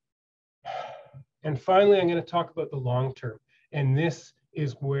 And finally, I'm going to talk about the long term. And this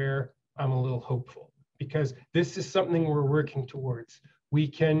is where I'm a little hopeful, because this is something we're working towards. We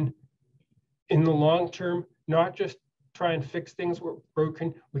can, in the long term, not just try and fix things that were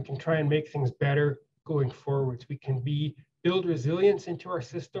broken, we can try and make things better going forwards. We can build resilience into our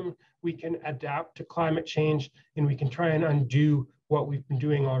system, we can adapt to climate change, and we can try and undo what we've been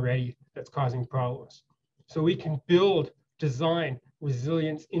doing already that's causing problems. So we can design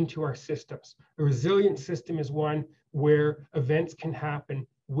resilience into our systems. A resilient system is one where events can happen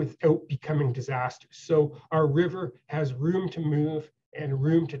without becoming disasters. So our river has room to move and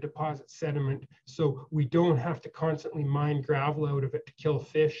room to deposit sediment, so we don't have to constantly mine gravel out of it to kill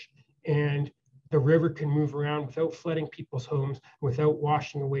fish, and the river can move around without flooding people's homes, without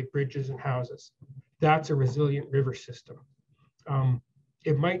washing away bridges and houses. That's a resilient river system.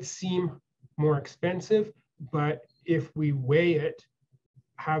 It might seem more expensive, but if we weigh it,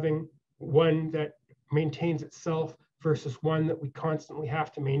 having one that maintains itself versus one that we constantly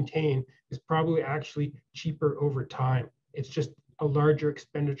have to maintain is probably actually cheaper over time. It's just a larger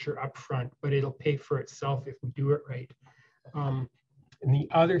expenditure upfront, but it'll pay for itself if we do it right. And the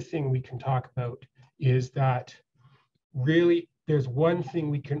other thing we can talk about is that really there's one thing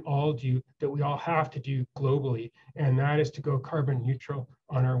we can all do that we all have to do globally, and that is to go carbon neutral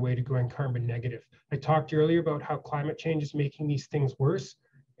on our way to going carbon negative. I talked earlier about how climate change is making these things worse,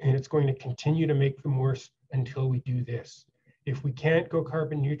 and it's going to continue to make them worse until we do this. If we can't go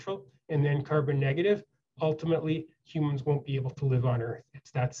carbon neutral and then carbon negative, ultimately humans won't be able to live on Earth.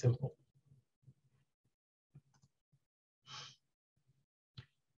 It's that simple.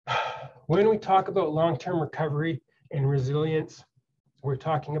 When we talk about long-term recovery and resilience, we're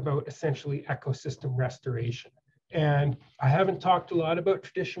talking about essentially ecosystem restoration. And I haven't talked a lot about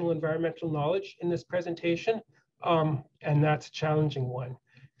traditional environmental knowledge in this presentation, and that's a challenging one.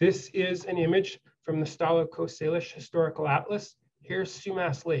 This is an image from the Statlu Salish Historical Atlas. Here's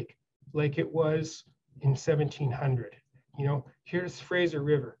Sumas Lake, like it was in 1700. You know, here's Fraser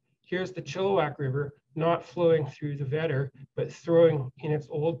River. Here's the Chilliwack River, not flowing through the Vedder, but throwing in its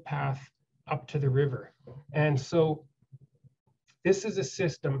old path up to the river. And so this is a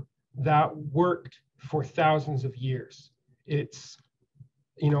system that worked for thousands of years. It's,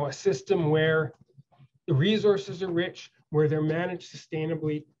 you know, a system where the resources are rich, where they're managed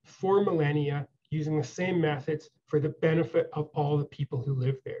sustainably for millennia using the same methods for the benefit of all the people who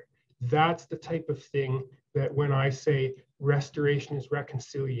live there. That's the type of thing that when I say restoration is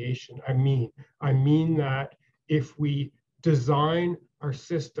reconciliation, I mean that if we design our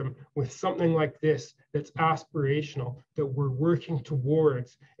system with something like this that's aspirational, that we're working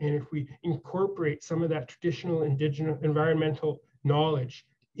towards, and if we incorporate some of that traditional indigenous environmental knowledge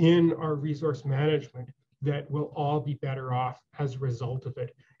in our resource management, that we'll all be better off as a result of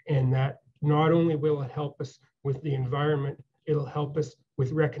it. And that not only will it help us with the environment, it'll help us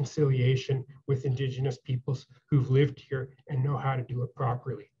with reconciliation with Indigenous peoples who've lived here and know how to do it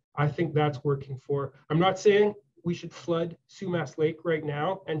properly. I think that's working for. I'm not saying we should flood Sumas Lake right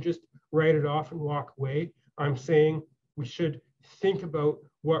now and just write it off and walk away. I'm saying we should think about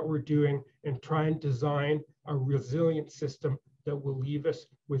what we're doing and try and design a resilient system that will leave us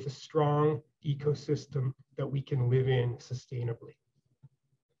with a strong ecosystem that we can live in sustainably.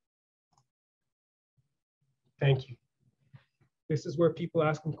 Thank you. This is where people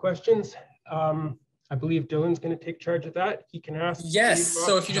ask me questions. I believe Dylan's going to take charge of that. He can ask. Yes.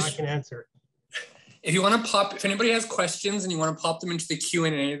 So if you just, I can answer. If you want to pop, if anybody has questions and you want to pop them into the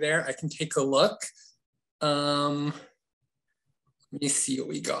Q&A there, I can take a look. Let me see what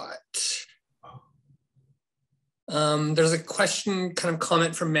we got. There's a question, kind of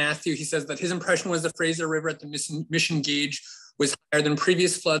comment from Matthew. He says that his impression was the Fraser River at the Mission gauge was higher than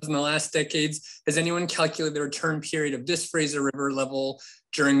previous floods in the last decades. Has anyone calculated the return period of this Fraser River level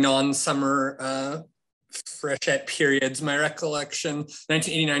during non-summer freshet periods? My recollection,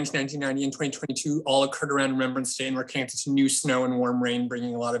 1989 to 1990 and 2022 all occurred around Remembrance Day and were connected to new snow and warm rain,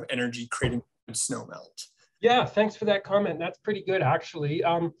 bringing a lot of energy, creating snow melt. Yeah, thanks for that comment. That's pretty good, actually.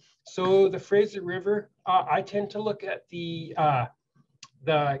 So the Fraser River, I tend to look at the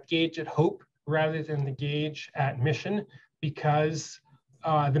gauge at Hope rather than the gauge at Mission, because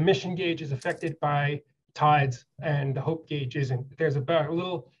the Mission gauge is affected by tides and the Hope gauge isn't. There's about a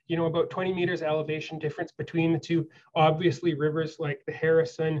little, about 20 meters elevation difference between the two. Obviously, rivers like the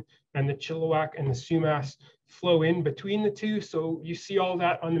Harrison and the Chilliwack and the Sumas flow in between the two. So you see all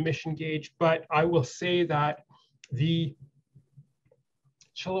that on the Mission gauge, but I will say that the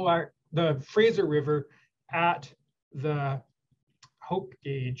Chilliwack, the Fraser River at the Hope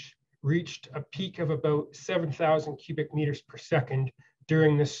gauge reached a peak of about 7,000 cubic meters per second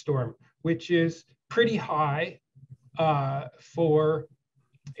during this storm, which is pretty high for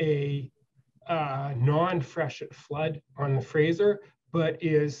a non-freshet flood on the Fraser, but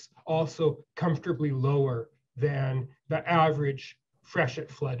is also comfortably lower than the average freshet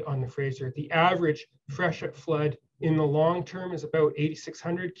flood on the Fraser. The average freshet flood in the long term is about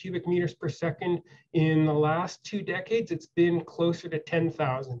 8,600 cubic meters per second. In the last 2 decades, it's been closer to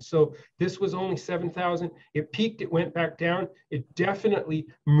 10,000. So this was only 7,000. It peaked, it went back down. It definitely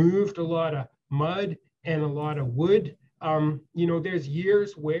moved a lot of mud and a lot of wood. You know, there's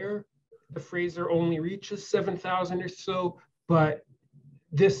years where the Fraser only reaches 7,000 or so, but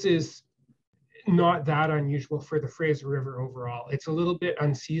this is not that unusual for the Fraser River overall. It's a little bit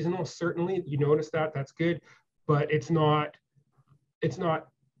unseasonal, certainly. You notice that, that's good, but it's not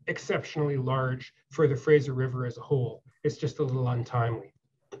exceptionally large for the Fraser River as a whole. It's just a little untimely.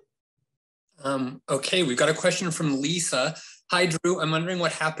 Okay, we've got a question from Lisa. Hi, Drew. I'm wondering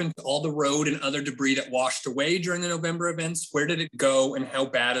what happened to all the road and other debris that washed away during the November events. Where did it go, and how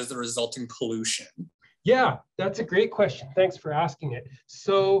bad is the resulting pollution? Yeah, that's a great question. Thanks for asking it.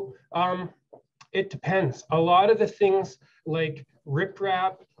 So it depends. A lot of the things like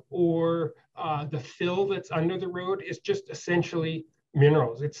riprap or the fill that's under the road is just essentially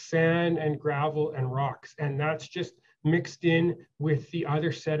minerals. It's sand and gravel and rocks, and that's just mixed in with the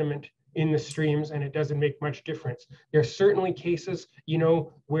other sediment in the streams, and it doesn't make much difference. There's certainly cases, you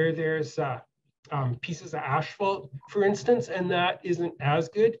know, where there's pieces of asphalt, for instance, and that isn't as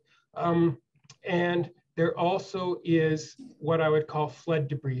good. And there also is what I would call flood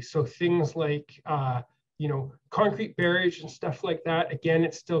debris. So things like, you know, concrete barriers and stuff like that. Again,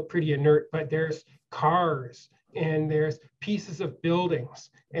 it's still pretty inert, but there's cars and there's pieces of buildings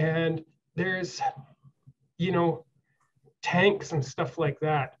and there's, you know, tanks and stuff like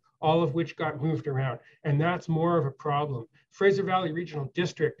that, all of which got moved around. And that's more of a problem. Fraser Valley Regional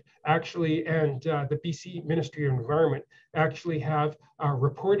District actually, and the BC Ministry of Environment actually have a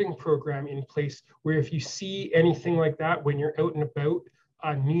reporting program in place where if you see anything like that when you're out and about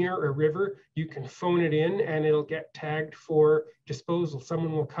near a river, you can phone it in and it'll get tagged for disposal.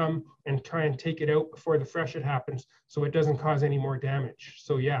 Someone will come and try and take it out before the freshet happens so it doesn't cause any more damage.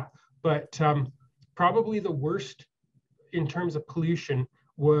 So yeah, but probably the worst in terms of pollution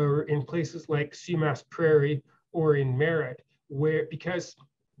were in places like Sumas Prairie or in Merritt, where because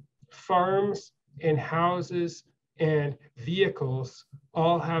farms and houses and vehicles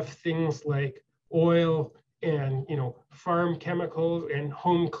all have things like oil and, you know, farm chemicals and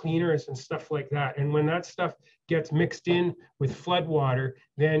home cleaners and stuff like that. And when that stuff gets mixed in with flood water,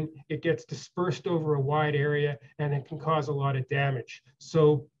 then it gets dispersed over a wide area and it can cause a lot of damage.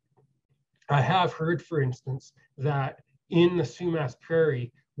 So I have heard, for instance, that in the Sumas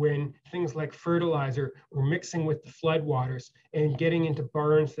Prairie, when things like fertilizer were mixing with the floodwaters and getting into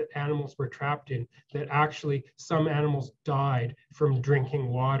barns that animals were trapped in, that actually some animals died from drinking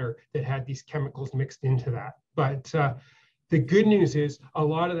water that had these chemicals mixed into that. But the good news is a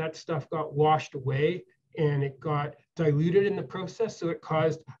lot of that stuff got washed away and it got diluted in the process. So it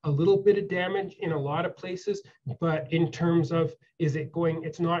caused a little bit of damage in a lot of places, but in terms of, is it going,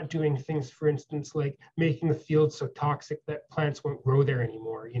 it's not doing things, for instance, like making the field so toxic that plants won't grow there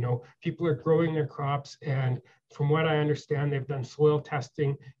anymore. You know, people are growing their crops, and from what I understand, they've done soil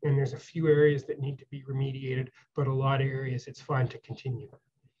testing and there's a few areas that need to be remediated, but a lot of areas it's fine to continue.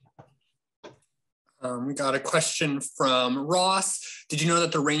 We got a question from Ross. Did you know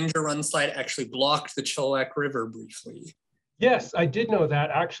that the Ranger Run slide actually blocked the Chilliwack River briefly? Yes, I did know that.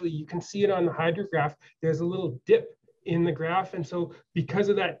 Actually, you can see it on the hydrograph. There's a little dip in the graph. And so because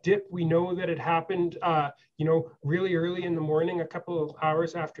of that dip, we know that it happened, you know, really early in the morning, a couple of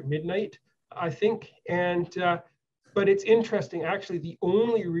hours after midnight, I think. And but it's interesting, actually, the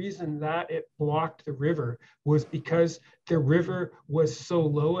only reason that it blocked the river was because the river was so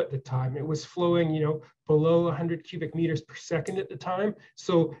low at the time. It was flowing, you know, below 100 cubic meters per second at the time.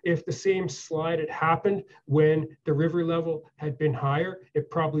 So if the same slide had happened when the river level had been higher, it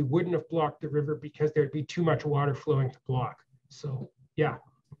probably wouldn't have blocked the river because there'd be too much water flowing to block. So, yeah.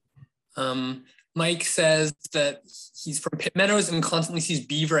 Mike says that he's from Pitt Meadows and constantly sees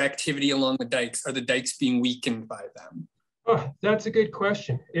beaver activity along the dikes. Are the dikes being weakened by them? Oh, that's a good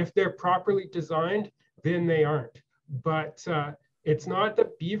question. If they're properly designed, then they aren't. But it's not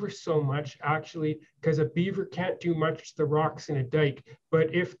the beaver so much, actually, because a beaver can't do much to the rocks in a dike.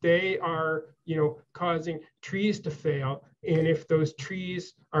 But if they are, you know, causing trees to fail, And if those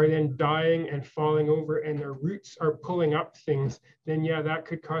trees are then dying and falling over and their roots are pulling up things, then yeah, that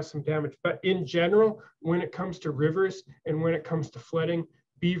could cause some damage. But in general, when it comes to rivers and when it comes to flooding,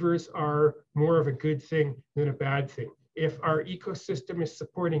 beavers are more of a good thing than a bad thing. If our ecosystem is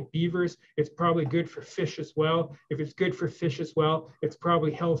supporting beavers, it's probably good for fish as well. If it's good for fish as well, it's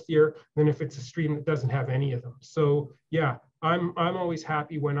probably healthier than if it's a stream that doesn't have any of them. So yeah, I'm always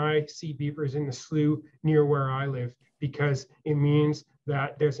happy when I see beavers in the slough near where I live, because it means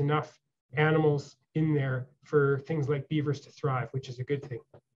that there's enough animals in there for things like beavers to thrive, which is a good thing.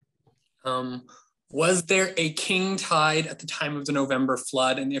 Was there a king tide at the time of the November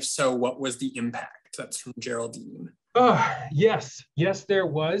flood? And if so, what was the impact? That's from Geraldine. Yes, there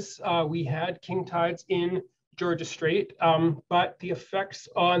was. We had king tides in Georgia Strait, but the effects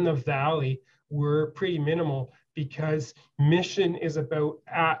on the valley were pretty minimal because Mission is about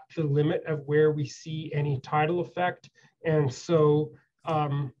at the limit of where we see any tidal effect. And so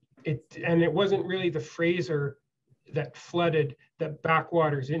it wasn't really the Fraser that flooded that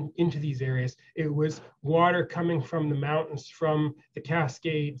backwaters into these areas. It was water coming from the mountains, from the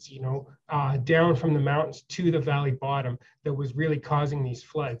Cascades, down from the mountains to the valley bottom that was really causing these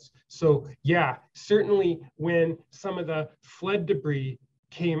floods. So yeah, certainly when some of the flood debris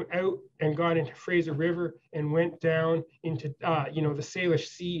came out and got into Fraser River and went down into the Salish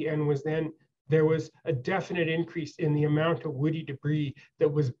Sea, and there was a definite increase in the amount of woody debris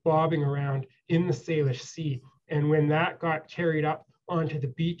that was bobbing around in the Salish Sea. And when that got carried up onto the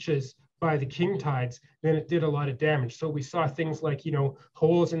beaches by the king tides, then it did a lot of damage. So we saw things like,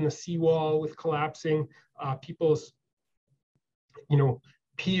 holes in the seawall with collapsing, people's,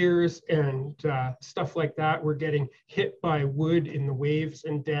 piers and stuff like that were getting hit by wood in the waves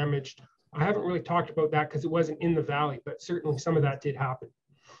and damaged. I haven't really talked about that because it wasn't in the valley, but certainly some of that did happen.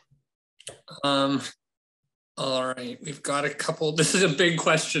 All right, we've got a couple. This is a big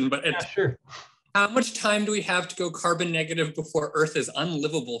question, but yeah, sure. How much time do we have to go carbon negative before Earth is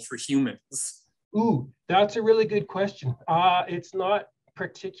unlivable for humans? Ooh, that's a really good question. It's not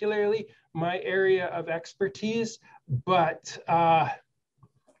particularly my area of expertise, but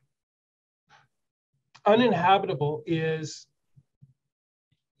uninhabitable is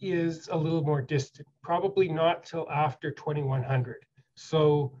a little more distant, probably not till after 2100.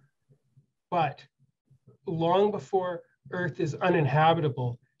 So, but long before Earth is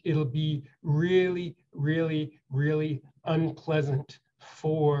uninhabitable, it'll be really, really, really unpleasant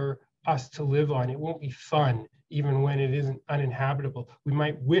for us to live on. It won't be fun, even when it isn't uninhabitable. We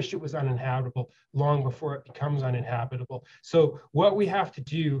might wish it was uninhabitable long before it becomes uninhabitable. So what we have to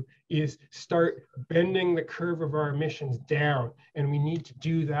do is start bending the curve of our emissions down, and we need to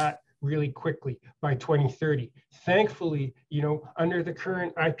do that really quickly by 2030. Thankfully, under the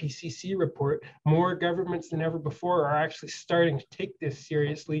current IPCC report, more governments than ever before are actually starting to take this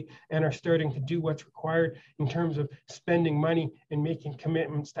seriously and are starting to do what's required in terms of spending money and making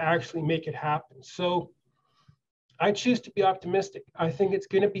commitments to actually make it happen. So I choose to be optimistic. I think it's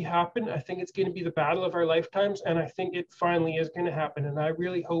going to happen. I think it's going to be the battle of our lifetimes, and I think it finally is going to happen. And I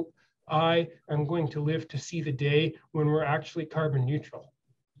really hope I am going to live to see the day when we're actually carbon neutral.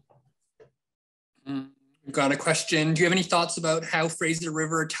 We've got a question. Do you have any thoughts about how Fraser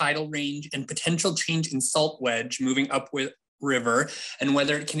River tidal range and potential change in salt wedge moving up with river and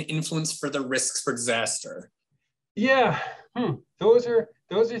whether it can influence further risks for disaster? Yeah, those are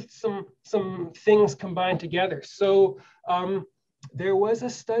some things combined together. So there was a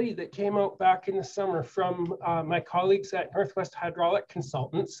study that came out back in the summer from my colleagues at Northwest Hydraulic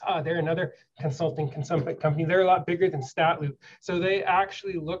Consultants. They're another consulting company. They're a lot bigger than Statlu. So they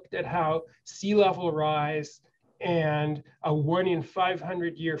actually looked at how sea level rise and a 1 in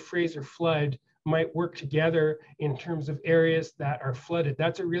 500 year Fraser flood might work together in terms of areas that are flooded.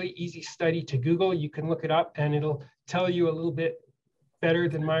 That's a really easy study to Google. You can look it up and it'll tell you a little bit better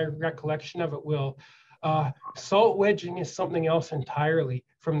than my recollection of it will. Salt wedging is something else entirely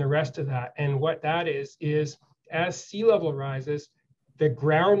from the rest of that. And what that is as sea level rises, the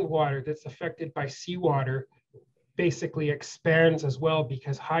groundwater that's affected by seawater basically expands as well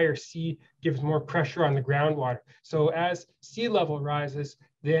because higher sea gives more pressure on the groundwater. So as sea level rises,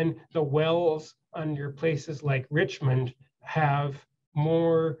 then the wells under places like Richmond have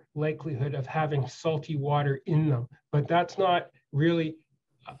more likelihood of having salty water in them. But that's not really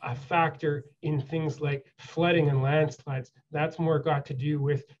a factor in things like flooding and landslides. That's more got to do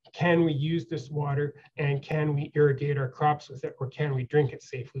with, can we use this water and can we irrigate our crops with it, or can we drink it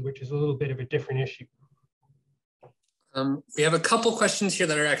safely, which is a little bit of a different issue. We have a couple questions here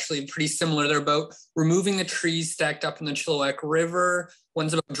that are actually pretty similar. They're about removing the trees stacked up in the Chilliwack River.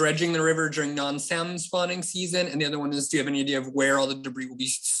 One's about dredging the river during non-salmon spawning season. And the other one is, do you have any idea of where all the debris will be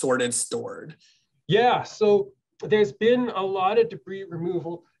sorted, stored? Yeah, so there's been a lot of debris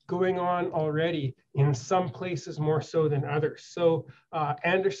removal going on already, in some places more so than others. So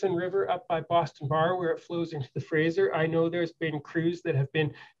Anderson River up by Boston Bar, where it flows into the Fraser, I know there's been crews that have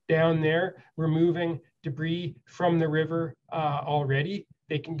been down there removing debris from the river already.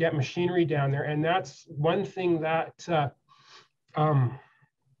 They can get machinery down there. And that's one thing that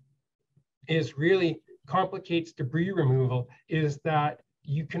is really complicates debris removal, is that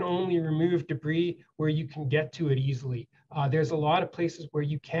you can only remove debris where you can get to it easily. There's a lot of places where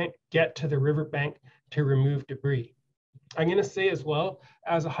you can't get to the riverbank to remove debris. I'm going to say as well,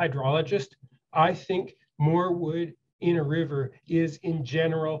 as a hydrologist, I think more wood in a river is in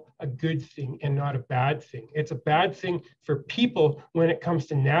general a good thing and not a bad thing. It's a bad thing for people when it comes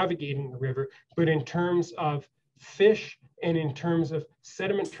to navigating the river, but in terms of fish and in terms of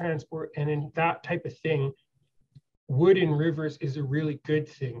sediment transport and in that type of thing, wood in rivers is a really good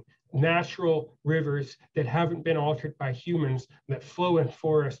thing. Natural rivers that haven't been altered by humans that flow in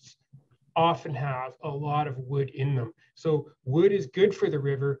forests often have a lot of wood in them. So wood is good for the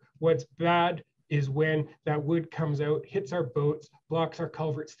river. What's bad is when that wood comes out, hits our boats, blocks our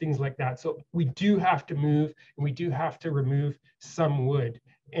culverts, things like that. So we do have to move and we do have to remove some wood.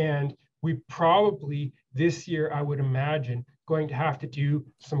 And we probably this year, I would imagine, going to have to do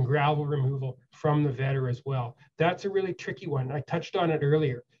some gravel removal from the Vetter as well. That's a really tricky one. I touched on it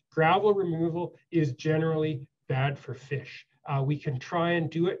earlier. Gravel removal is generally bad for fish. We can try and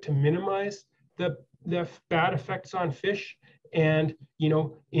do it to minimize the bad effects on fish. And, you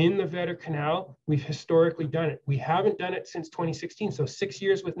know, in the Vetter Canal, we've historically done it. We haven't done it since 2016, so 6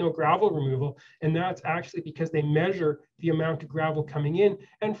 years with no gravel removal. And that's actually because they measure the amount of gravel coming in.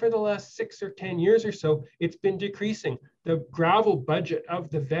 And for the last 6 or 10 years or so, it's been decreasing. The gravel budget of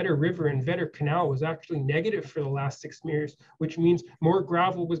the Vetter River and Vetter Canal was actually negative for the last 6 years, which means more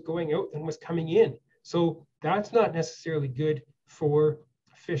gravel was going out than was coming in. So that's not necessarily good for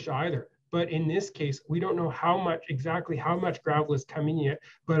fish either. But in this case, we don't know exactly how much gravel is coming in yet.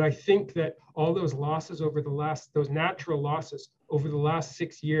 But I think that all those losses over those natural losses over the last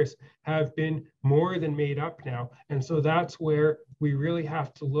 6 years have been more than made up now. And so that's where we really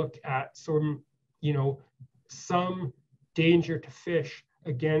have to look at some danger to fish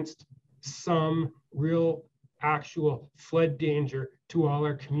against some real actual flood danger to all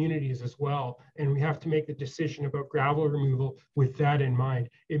our communities as well. And we have to make the decision about gravel removal with that in mind.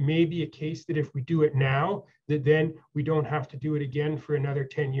 It may be a case that if we do it now, that then we don't have to do it again for another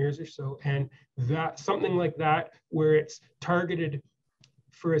 10 years or so. And that something like that, where it's targeted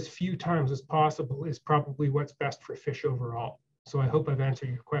for as few times as possible, is probably what's best for fish overall. So I hope I've answered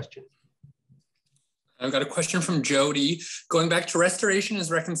your question. I've got a question from Jody. Going back to restoration as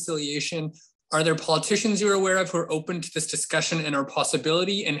reconciliation, are there politicians you're aware of who are open to this discussion and our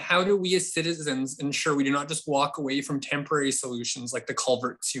possibility? And how do we as citizens ensure we do not just walk away from temporary solutions like the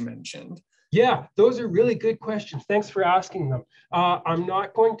culverts you mentioned? Yeah, those are really good questions. Thanks for asking them. I'm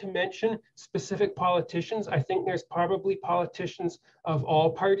not going to mention specific politicians. I think there's probably politicians of all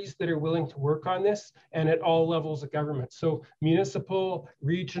parties that are willing to work on this and at all levels of government. So municipal,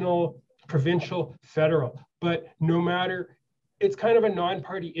 regional, provincial, federal. But no matter, it's kind of a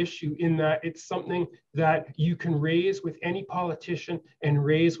non-party issue in that it's something that you can raise with any politician and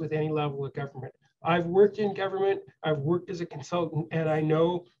raise with any level of government. I've worked in government, I've worked as a consultant, and I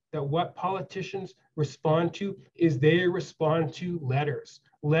know that what politicians respond to is they respond to letters.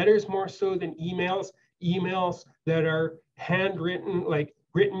 Letters more so than emails that are handwritten, like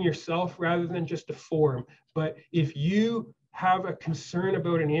written yourself rather than just a form. But if you have a concern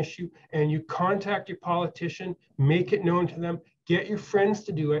about an issue and you contact your politician, make it known to them, get your friends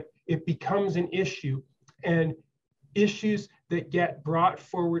to do it, it becomes an issue. And issues that get brought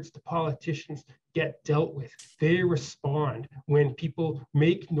forwards to politicians get dealt with. They respond when people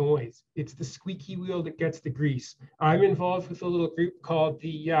make noise. It's the squeaky wheel that gets the grease. I'm involved with a little group called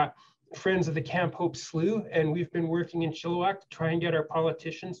the Friends of the Camp Hope Slough, and we've been working in Chilliwack to try and get our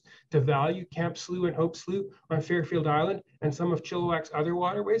politicians to value Camp Slough and Hope Slough on Fairfield Island and some of Chilliwack's other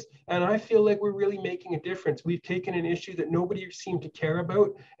waterways. And I feel like we're really making a difference. We've taken an issue that nobody seemed to care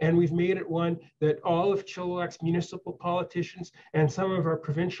about, and we've made it one that all of Chilliwack's municipal politicians and some of our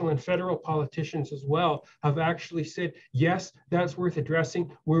provincial and federal politicians as well have actually said, yes, that's worth addressing.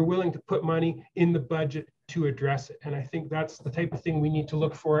 We're willing to put money in the budget to address it. And I think that's the type of thing we need to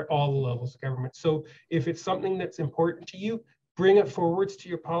look for at all the levels of government. So if it's something that's important to you, bring it forwards to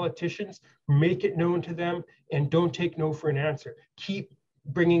your politicians, make it known to them, and don't take no for an answer. Keep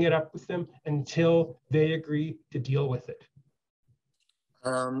bringing it up with them until they agree to deal with it.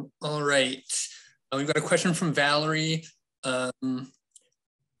 All right. We've got a question from Valerie. I've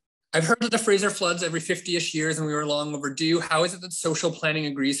heard that the Fraser floods every 50-ish years and we were long overdue. How is it that social planning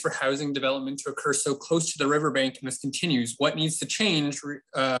agrees for housing development to occur so close to the riverbank and this continues? What needs to change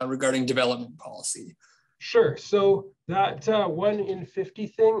regarding development policy? Sure. So that 1 in 50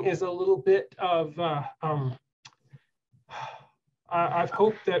 thing is a little bit of, I've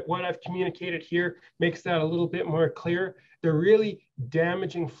hoped that what I've communicated here makes that a little bit more clear. The really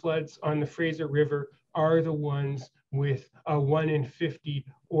damaging floods on the Fraser River are the ones with a 1 in 50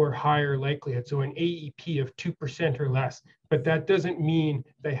 or higher likelihood, so an AEP of 2% or less. But that doesn't mean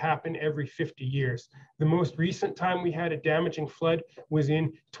they happen every 50 years. The most recent time we had a damaging flood was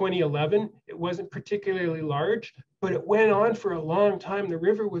in 2011. It wasn't particularly large, but it went on for a long time. The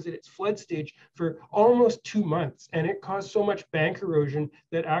river was at its flood stage for almost 2 months, and it caused so much bank erosion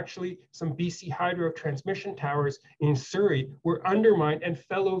that actually some BC Hydro transmission towers in Surrey were undermined and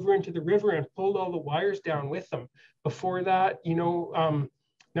fell over into the river and pulled all the wires down with them. Before that,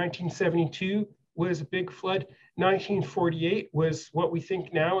 1972 was a big flood. 1948 was what we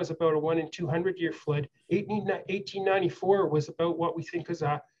think now is about a 1 in 200 year flood. 1894 was about what we think is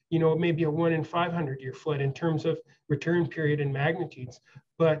a, maybe a 1 in 500 year flood in terms of return period and magnitudes.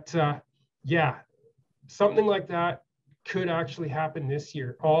 But yeah, something like that could actually happen this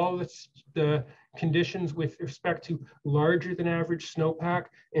year. All the conditions with respect to larger than average snowpack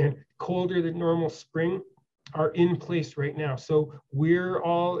and colder than normal spring are in place right now. So we're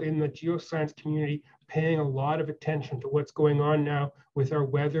all in the geoscience community paying a lot of attention to what's going on now with our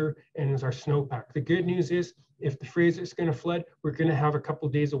weather and as our snowpack. The good news is if the Fraser is going to flood, we're going to have a couple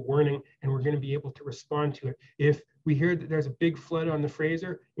of days of warning and we're going to be able to respond to it. If we hear that there's a big flood on the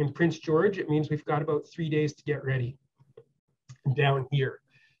Fraser in Prince George, it means we've got about 3 days to get ready down here.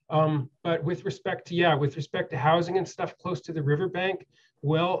 But with respect to housing and stuff close to the riverbank,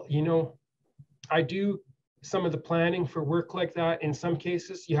 well, I do some of the planning for work like that. In some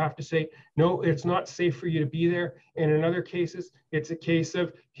cases, you have to say, no, it's not safe for you to be there. And in other cases, it's a case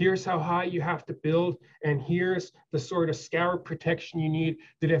of here's how high you have to build. And here's the sort of scour protection you need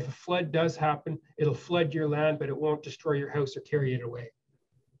that if a flood does happen, it'll flood your land, but it won't destroy your house or carry it away.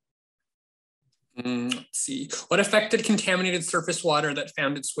 Let's see. What effect did contaminated surface water that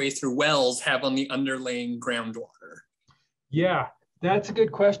found its way through wells have on the underlying groundwater? Yeah, that's a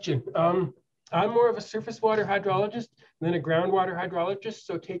good question. I'm more of a surface water hydrologist than a groundwater hydrologist,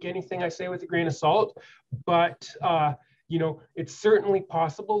 so take anything I say with a grain of salt. But it's certainly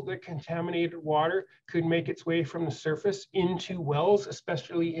possible that contaminated water could make its way from the surface into wells,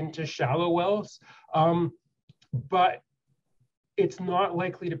 especially into shallow wells. But it's not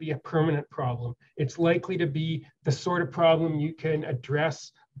likely to be a permanent problem. It's likely to be the sort of problem you can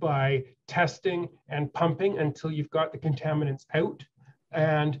address by testing and pumping until you've got the contaminants out.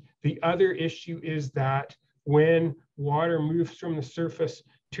 And the other issue is that when water moves from the surface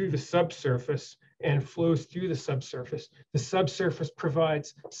to the subsurface and flows through the subsurface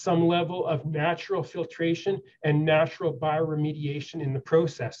provides some level of natural filtration and natural bioremediation in the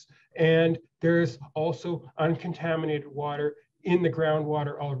process. And there's also uncontaminated water in the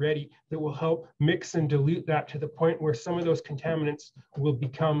groundwater already that will help mix and dilute that to the point where some of those contaminants will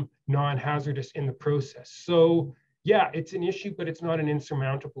become non-hazardous in the process. So yeah, it's an issue, but it's not an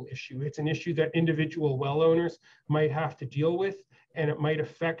insurmountable issue. It's an issue that individual well owners might have to deal with, and it might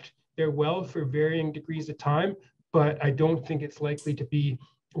affect their well for varying degrees of time, but I don't think it's likely to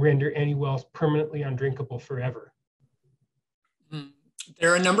render any wells permanently undrinkable forever.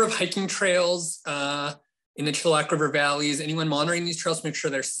 There are a number of hiking trails in the Chilliwack River Valley. Is anyone monitoring these trails to make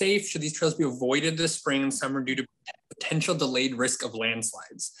sure they're safe? Should these trails be avoided this spring and summer due to potential delayed risk of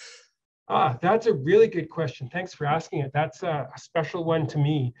landslides? That's a really good question. Thanks for asking it. That's a special one to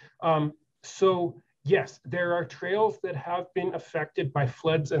me. So yes, there are trails that have been affected by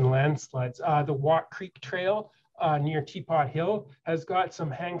floods and landslides. The Walk Creek Trail near Teapot Hill has got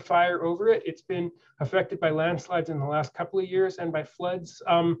some hang fire over it. It's been affected by landslides in the last couple of years and by floods.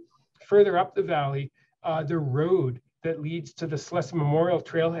 Further up the valley, the road that leads to the Slessy Memorial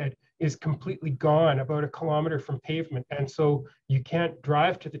Trailhead is completely gone, about 1 kilometer from pavement. And so you can't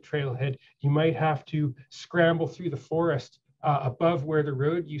drive to the trailhead. You might have to scramble through the forest above where the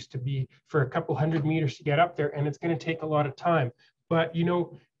road used to be for a couple hundred meters to get up there. And it's going to take a lot of time. But,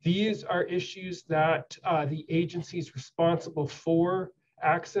 these are issues that the agencies responsible for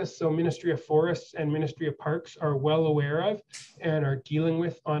access, so Ministry of Forests and Ministry of Parks, are well aware of and are dealing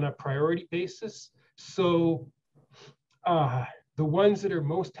with on a priority basis. So The ones that are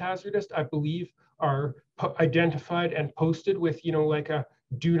most hazardous, I believe, are identified and posted with, like a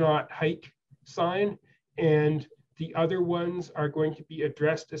do not hike sign. And the other ones are going to be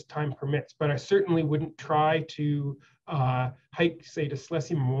addressed as time permits. But I certainly wouldn't try to hike, say, to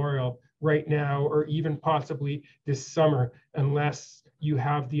Slessie Memorial right now, or even possibly this summer, unless you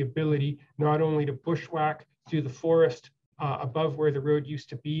have the ability not only to bushwhack through the forest above where the road used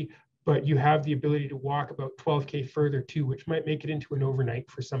to be, but you have the ability to walk about 12K further too, which might make it into an overnight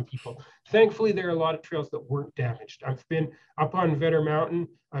for some people. Thankfully, there are a lot of trails that weren't damaged. I've been up on Vetter Mountain.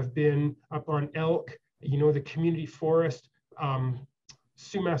 I've been up on Elk, the community forest,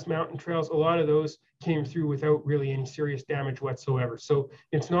 Sumas mountain trails. A lot of those came through without really any serious damage whatsoever. So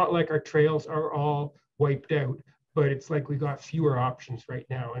it's not like our trails are all wiped out, but it's like we got fewer options right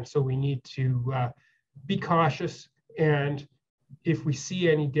now. And so we need to be cautious, and if we see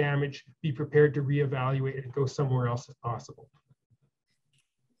any damage, be prepared to reevaluate and go somewhere else if possible.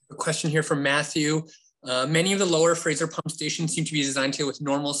 A question here from Matthew. Many of the lower Fraser pump stations seem to be designed to deal with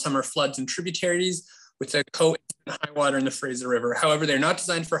normal summer floods and tributaries with a high water in the Fraser River. However, they're not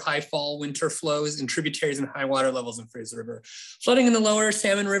designed for high fall winter flows in tributaries and high water levels in Fraser River. Flooding in the lower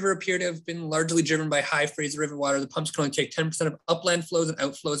Salmon River appear to have been largely driven by high Fraser River water. The pumps can only take 10% of upland flows, and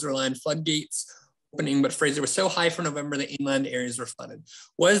outflows rely on floodgates opening, but Fraser was so high for November, the inland areas were flooded.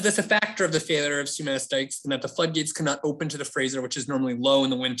 Was this a factor of the failure of Sumas dikes, and that the floodgates could not open to the Fraser, which is normally low in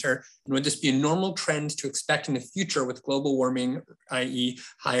the winter? And would this be a normal trend to expect in the future with global warming, i.e.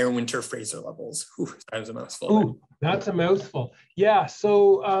 higher winter Fraser levels? Ooh, that was a mouthful. Ooh, that's a mouthful. Yeah,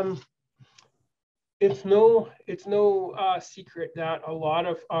 so it's no secret that a lot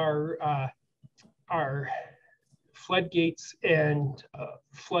of our floodgates and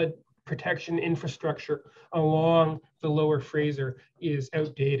flood protection infrastructure along the lower Fraser is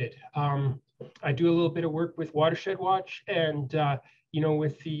outdated. I do a little bit of work with Watershed Watch and,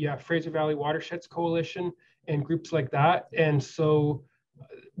 with the Fraser Valley Watersheds Coalition and groups like that. And so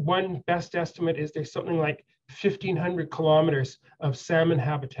one best estimate is there's something like 1,500 kilometers of salmon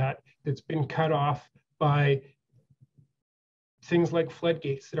habitat that's been cut off by things like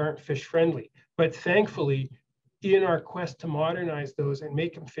floodgates that aren't fish friendly. But thankfully, in our quest to modernize those and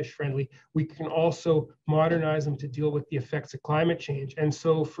make them fish friendly, we can also modernize them to deal with the effects of climate change. And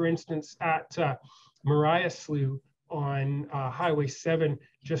so, for instance, at Mariah Slough on Highway 7,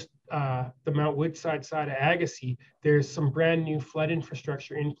 just the Mount Woodside side of Agassiz, there's some brand new flood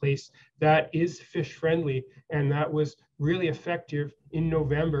infrastructure in place that is fish friendly, and that was really effective in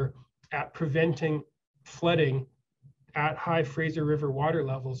November at preventing flooding at high Fraser River water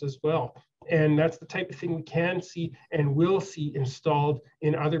levels as well. And that's the type of thing we can see and will see installed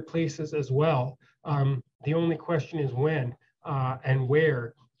in other places as well. The only question is when and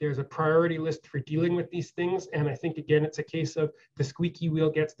where. There's a priority list for dealing with these things. And I think, again, it's a case of the squeaky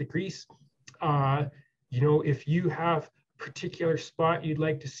wheel gets the grease. If you have a particular spot you'd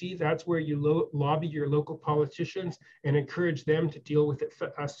like to see, that's where you lobby your local politicians and encourage them to deal with it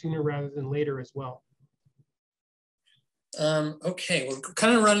sooner rather than later as well. Okay, we're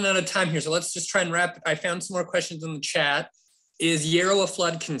kind of running out of time here, so let's just try and wrap it. I found some more questions in the chat. Is Yarrow a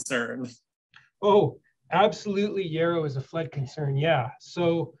flood concern? Oh, absolutely. Yarrow is a flood concern. Yeah.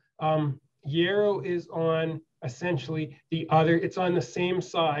 So Yarrow is on essentially it's on the same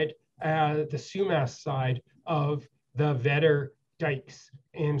side, the Sumas side of the Vetter dikes.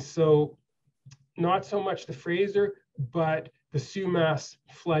 And so not so much the Fraser, but the Sumas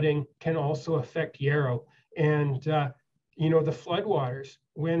flooding can also affect Yarrow. And the floodwaters,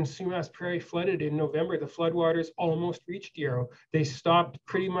 when Sumas Prairie flooded in November, the floodwaters almost reached Yarrow. They stopped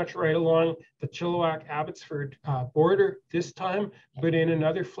pretty much right along the Chilliwack-Abbotsford border this time, but in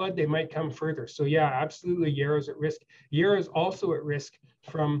another flood, they might come further. So yeah, absolutely, Yarrow's at risk. Yarrow's also at risk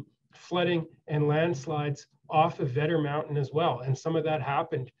from flooding and landslides off of Vetter Mountain as well. And some of that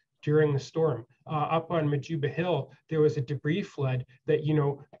happened during the storm. Up on Majuba Hill, there was a debris flood that,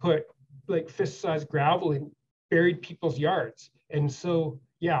 put like fist-sized gravel in, buried people's yards. And so,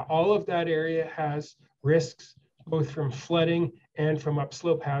 yeah, all of that area has risks, both from flooding and from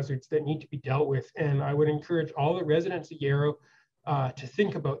upslope hazards that need to be dealt with. And I would encourage all the residents of Yarrow to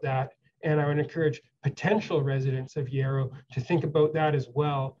think about that. And I would encourage potential residents of Yarrow to think about that as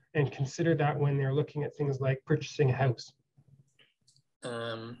well and consider that when they're looking at things like purchasing a house.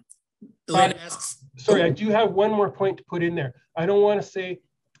 Lynn asks, sorry, I do have one more point to put in there. I don't want to say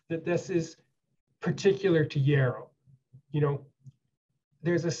that this is particular to Yarrow.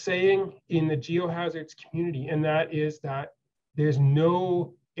 There's a saying in the geohazards community, and that is that there's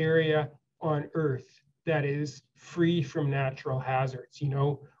no area on Earth that is free from natural hazards,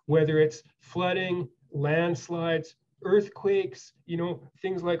 whether it's flooding, landslides, earthquakes,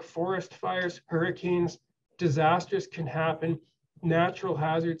 things like forest fires, hurricanes, disasters can happen. Natural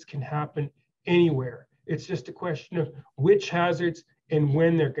hazards can happen anywhere. It's just a question of which hazards and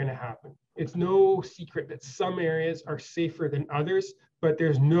when they're going to happen. It's no secret that some areas are safer than others, but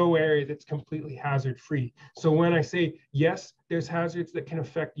there's no area that's completely hazard free. So when I say, yes, there's hazards that can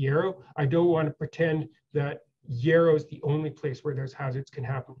affect Yarrow, I don't want to pretend that Yarrow is the only place where those hazards can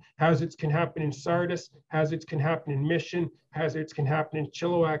happen. Hazards can happen in Sardis, hazards can happen in Mission, hazards can happen in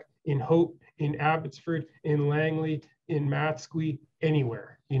Chilliwack, in Hope, in Abbotsford, in Langley, in Matsqui,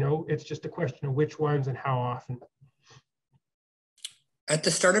 anywhere. It's just a question of which ones and how often. At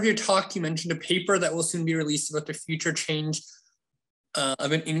the start of your talk, you mentioned a paper that will soon be released about the future change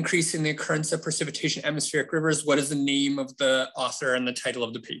of an increase in the occurrence of precipitation atmospheric rivers. What is the name of the author and the title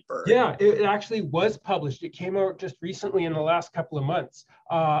of the paper? Yeah, it actually was published. It came out just recently in the last couple of months.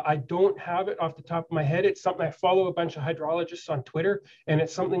 I don't have it off the top of my head. It's something I follow a bunch of hydrologists on Twitter, and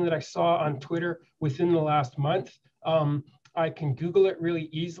it's something that I saw on Twitter within the last month. I can Google it really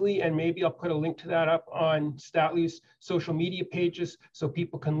easily, and maybe I'll put a link to that up on Statlu's social media pages so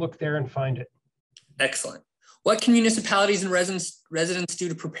people can look there and find it. Excellent. What can municipalities and residents do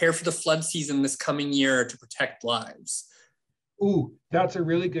to prepare for the flood season this coming year to protect lives? Ooh, that's a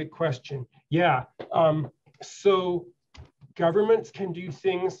really good question. Yeah, so governments can do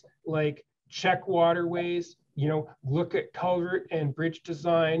things like check waterways, look at culvert and bridge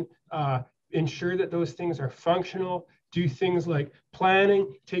design, ensure that those things are functional, do things like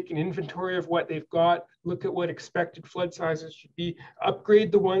planning, take an inventory of what they've got, look at what expected flood sizes should be, upgrade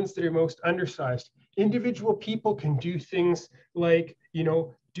the ones that are most undersized. Individual people can do things like,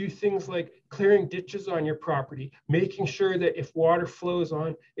 clearing ditches on your property, making sure that if water flows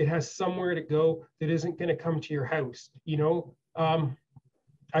on, it has somewhere to go that isn't going to come to your house.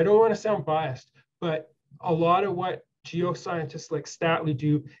 I don't want to sound biased, but a lot of what geoscientists like Statlu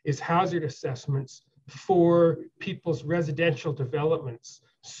do is hazard assessments for people's residential developments.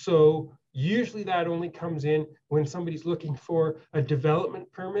 So usually that only comes in when somebody's looking for a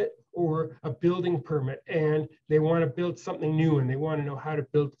development permit or a building permit, and they want to build something new and they want to know how to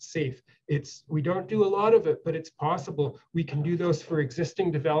build it safe. We don't do a lot of it, but it's possible. We can do those for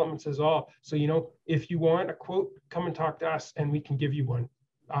existing developments as well. So, if you want a quote, come and talk to us and we can give you one.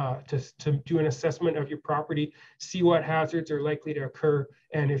 To do an assessment of your property, see what hazards are likely to occur,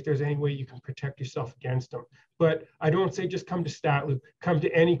 and if there's any way you can protect yourself against them. But I don't say just come to Statlu, come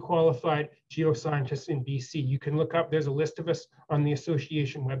to any qualified geoscientist in BC. You can look up, there's a list of us on the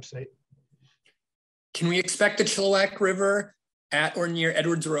association website. Can we expect the Chilliwack River at or near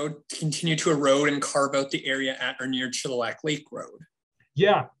Edwards Road to continue to erode and carve out the area at or near Chilliwack Lake Road?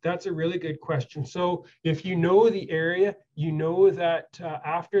 Yeah, that's a really good question. So if you know the area, you know that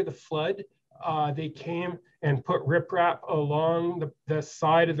after the flood, they came and put riprap along the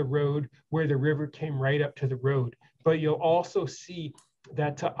side of the road where the river came right up to the road. But you'll also see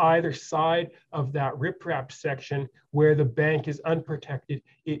that to either side of that riprap section where the bank is unprotected,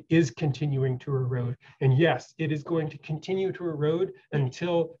 it is continuing to erode. And yes, it is going to continue to erode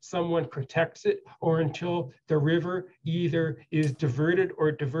until someone protects it or until the river either is diverted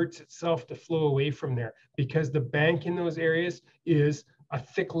or diverts itself to flow away from there, because the bank in those areas is a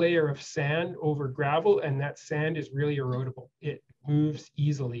thick layer of sand over gravel, and that sand is really erodible. It moves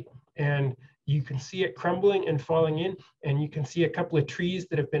easily, and you can see it crumbling and falling in, and you can see a couple of trees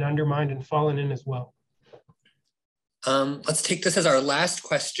that have been undermined and fallen in as well. Let's take this as our last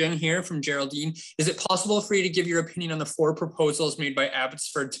question here from Geraldine. Is it possible for you to give your opinion on the 4 proposals made by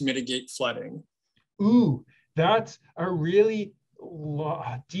Abbotsford to mitigate flooding? Ooh, that's a really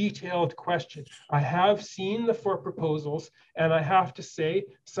detailed question. I have seen the 4 proposals, and I have to say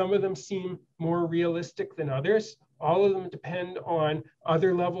some of them seem more realistic than others. All of them depend on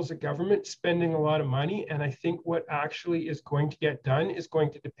other levels of government spending a lot of money, and I think what actually is going to get done is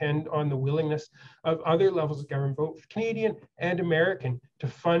going to depend on the willingness of other levels of government, both Canadian and American, to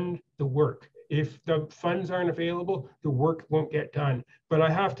fund the work. If the funds aren't available, the work won't get done. But I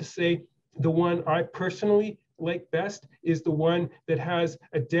have to say, the one I personally like best is the one that has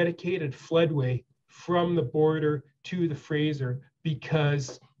a dedicated floodway from the border to the Fraser,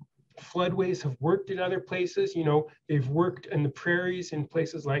 because floodways have worked in other places. They've worked in the prairies in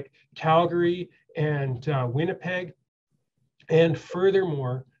places like Calgary and Winnipeg. And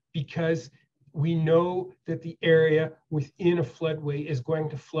furthermore, because we know that the area within a floodway is going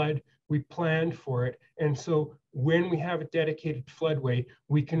to flood, we planned for it. And so when we have a dedicated floodway,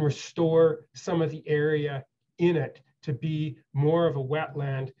 we can restore some of the area in it to be more of a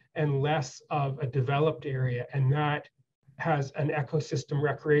wetland and less of a developed area. And that has an ecosystem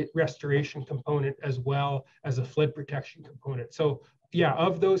restoration component as well as a flood protection component. So yeah,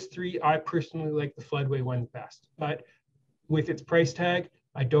 of those three, I personally like the floodway one best, but with its price tag,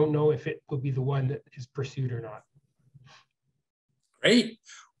 I don't know if it will be the one that is pursued or not. Great.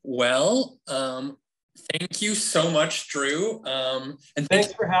 Well, thank you so much, Drew. And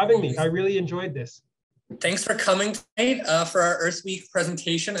thanks for having me. I really enjoyed this. Thanks for coming tonight for our Earth Week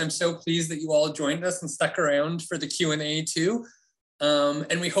presentation. I'm so pleased that you all joined us and stuck around for the Q&A too.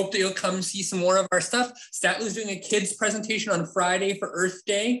 And we hope that you'll come see some more of our stuff. Statlu is doing a kids presentation on Friday for Earth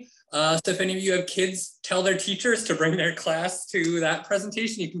Day. So if any of you have kids, tell their teachers to bring their class to that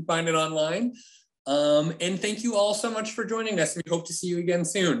presentation. You can find it online. And thank you all so much for joining us. We hope to see you again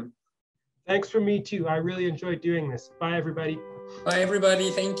soon. Thanks for me too. I really enjoyed doing this. Bye, everybody. Bye,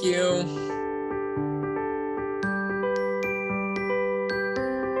 everybody. Thank you.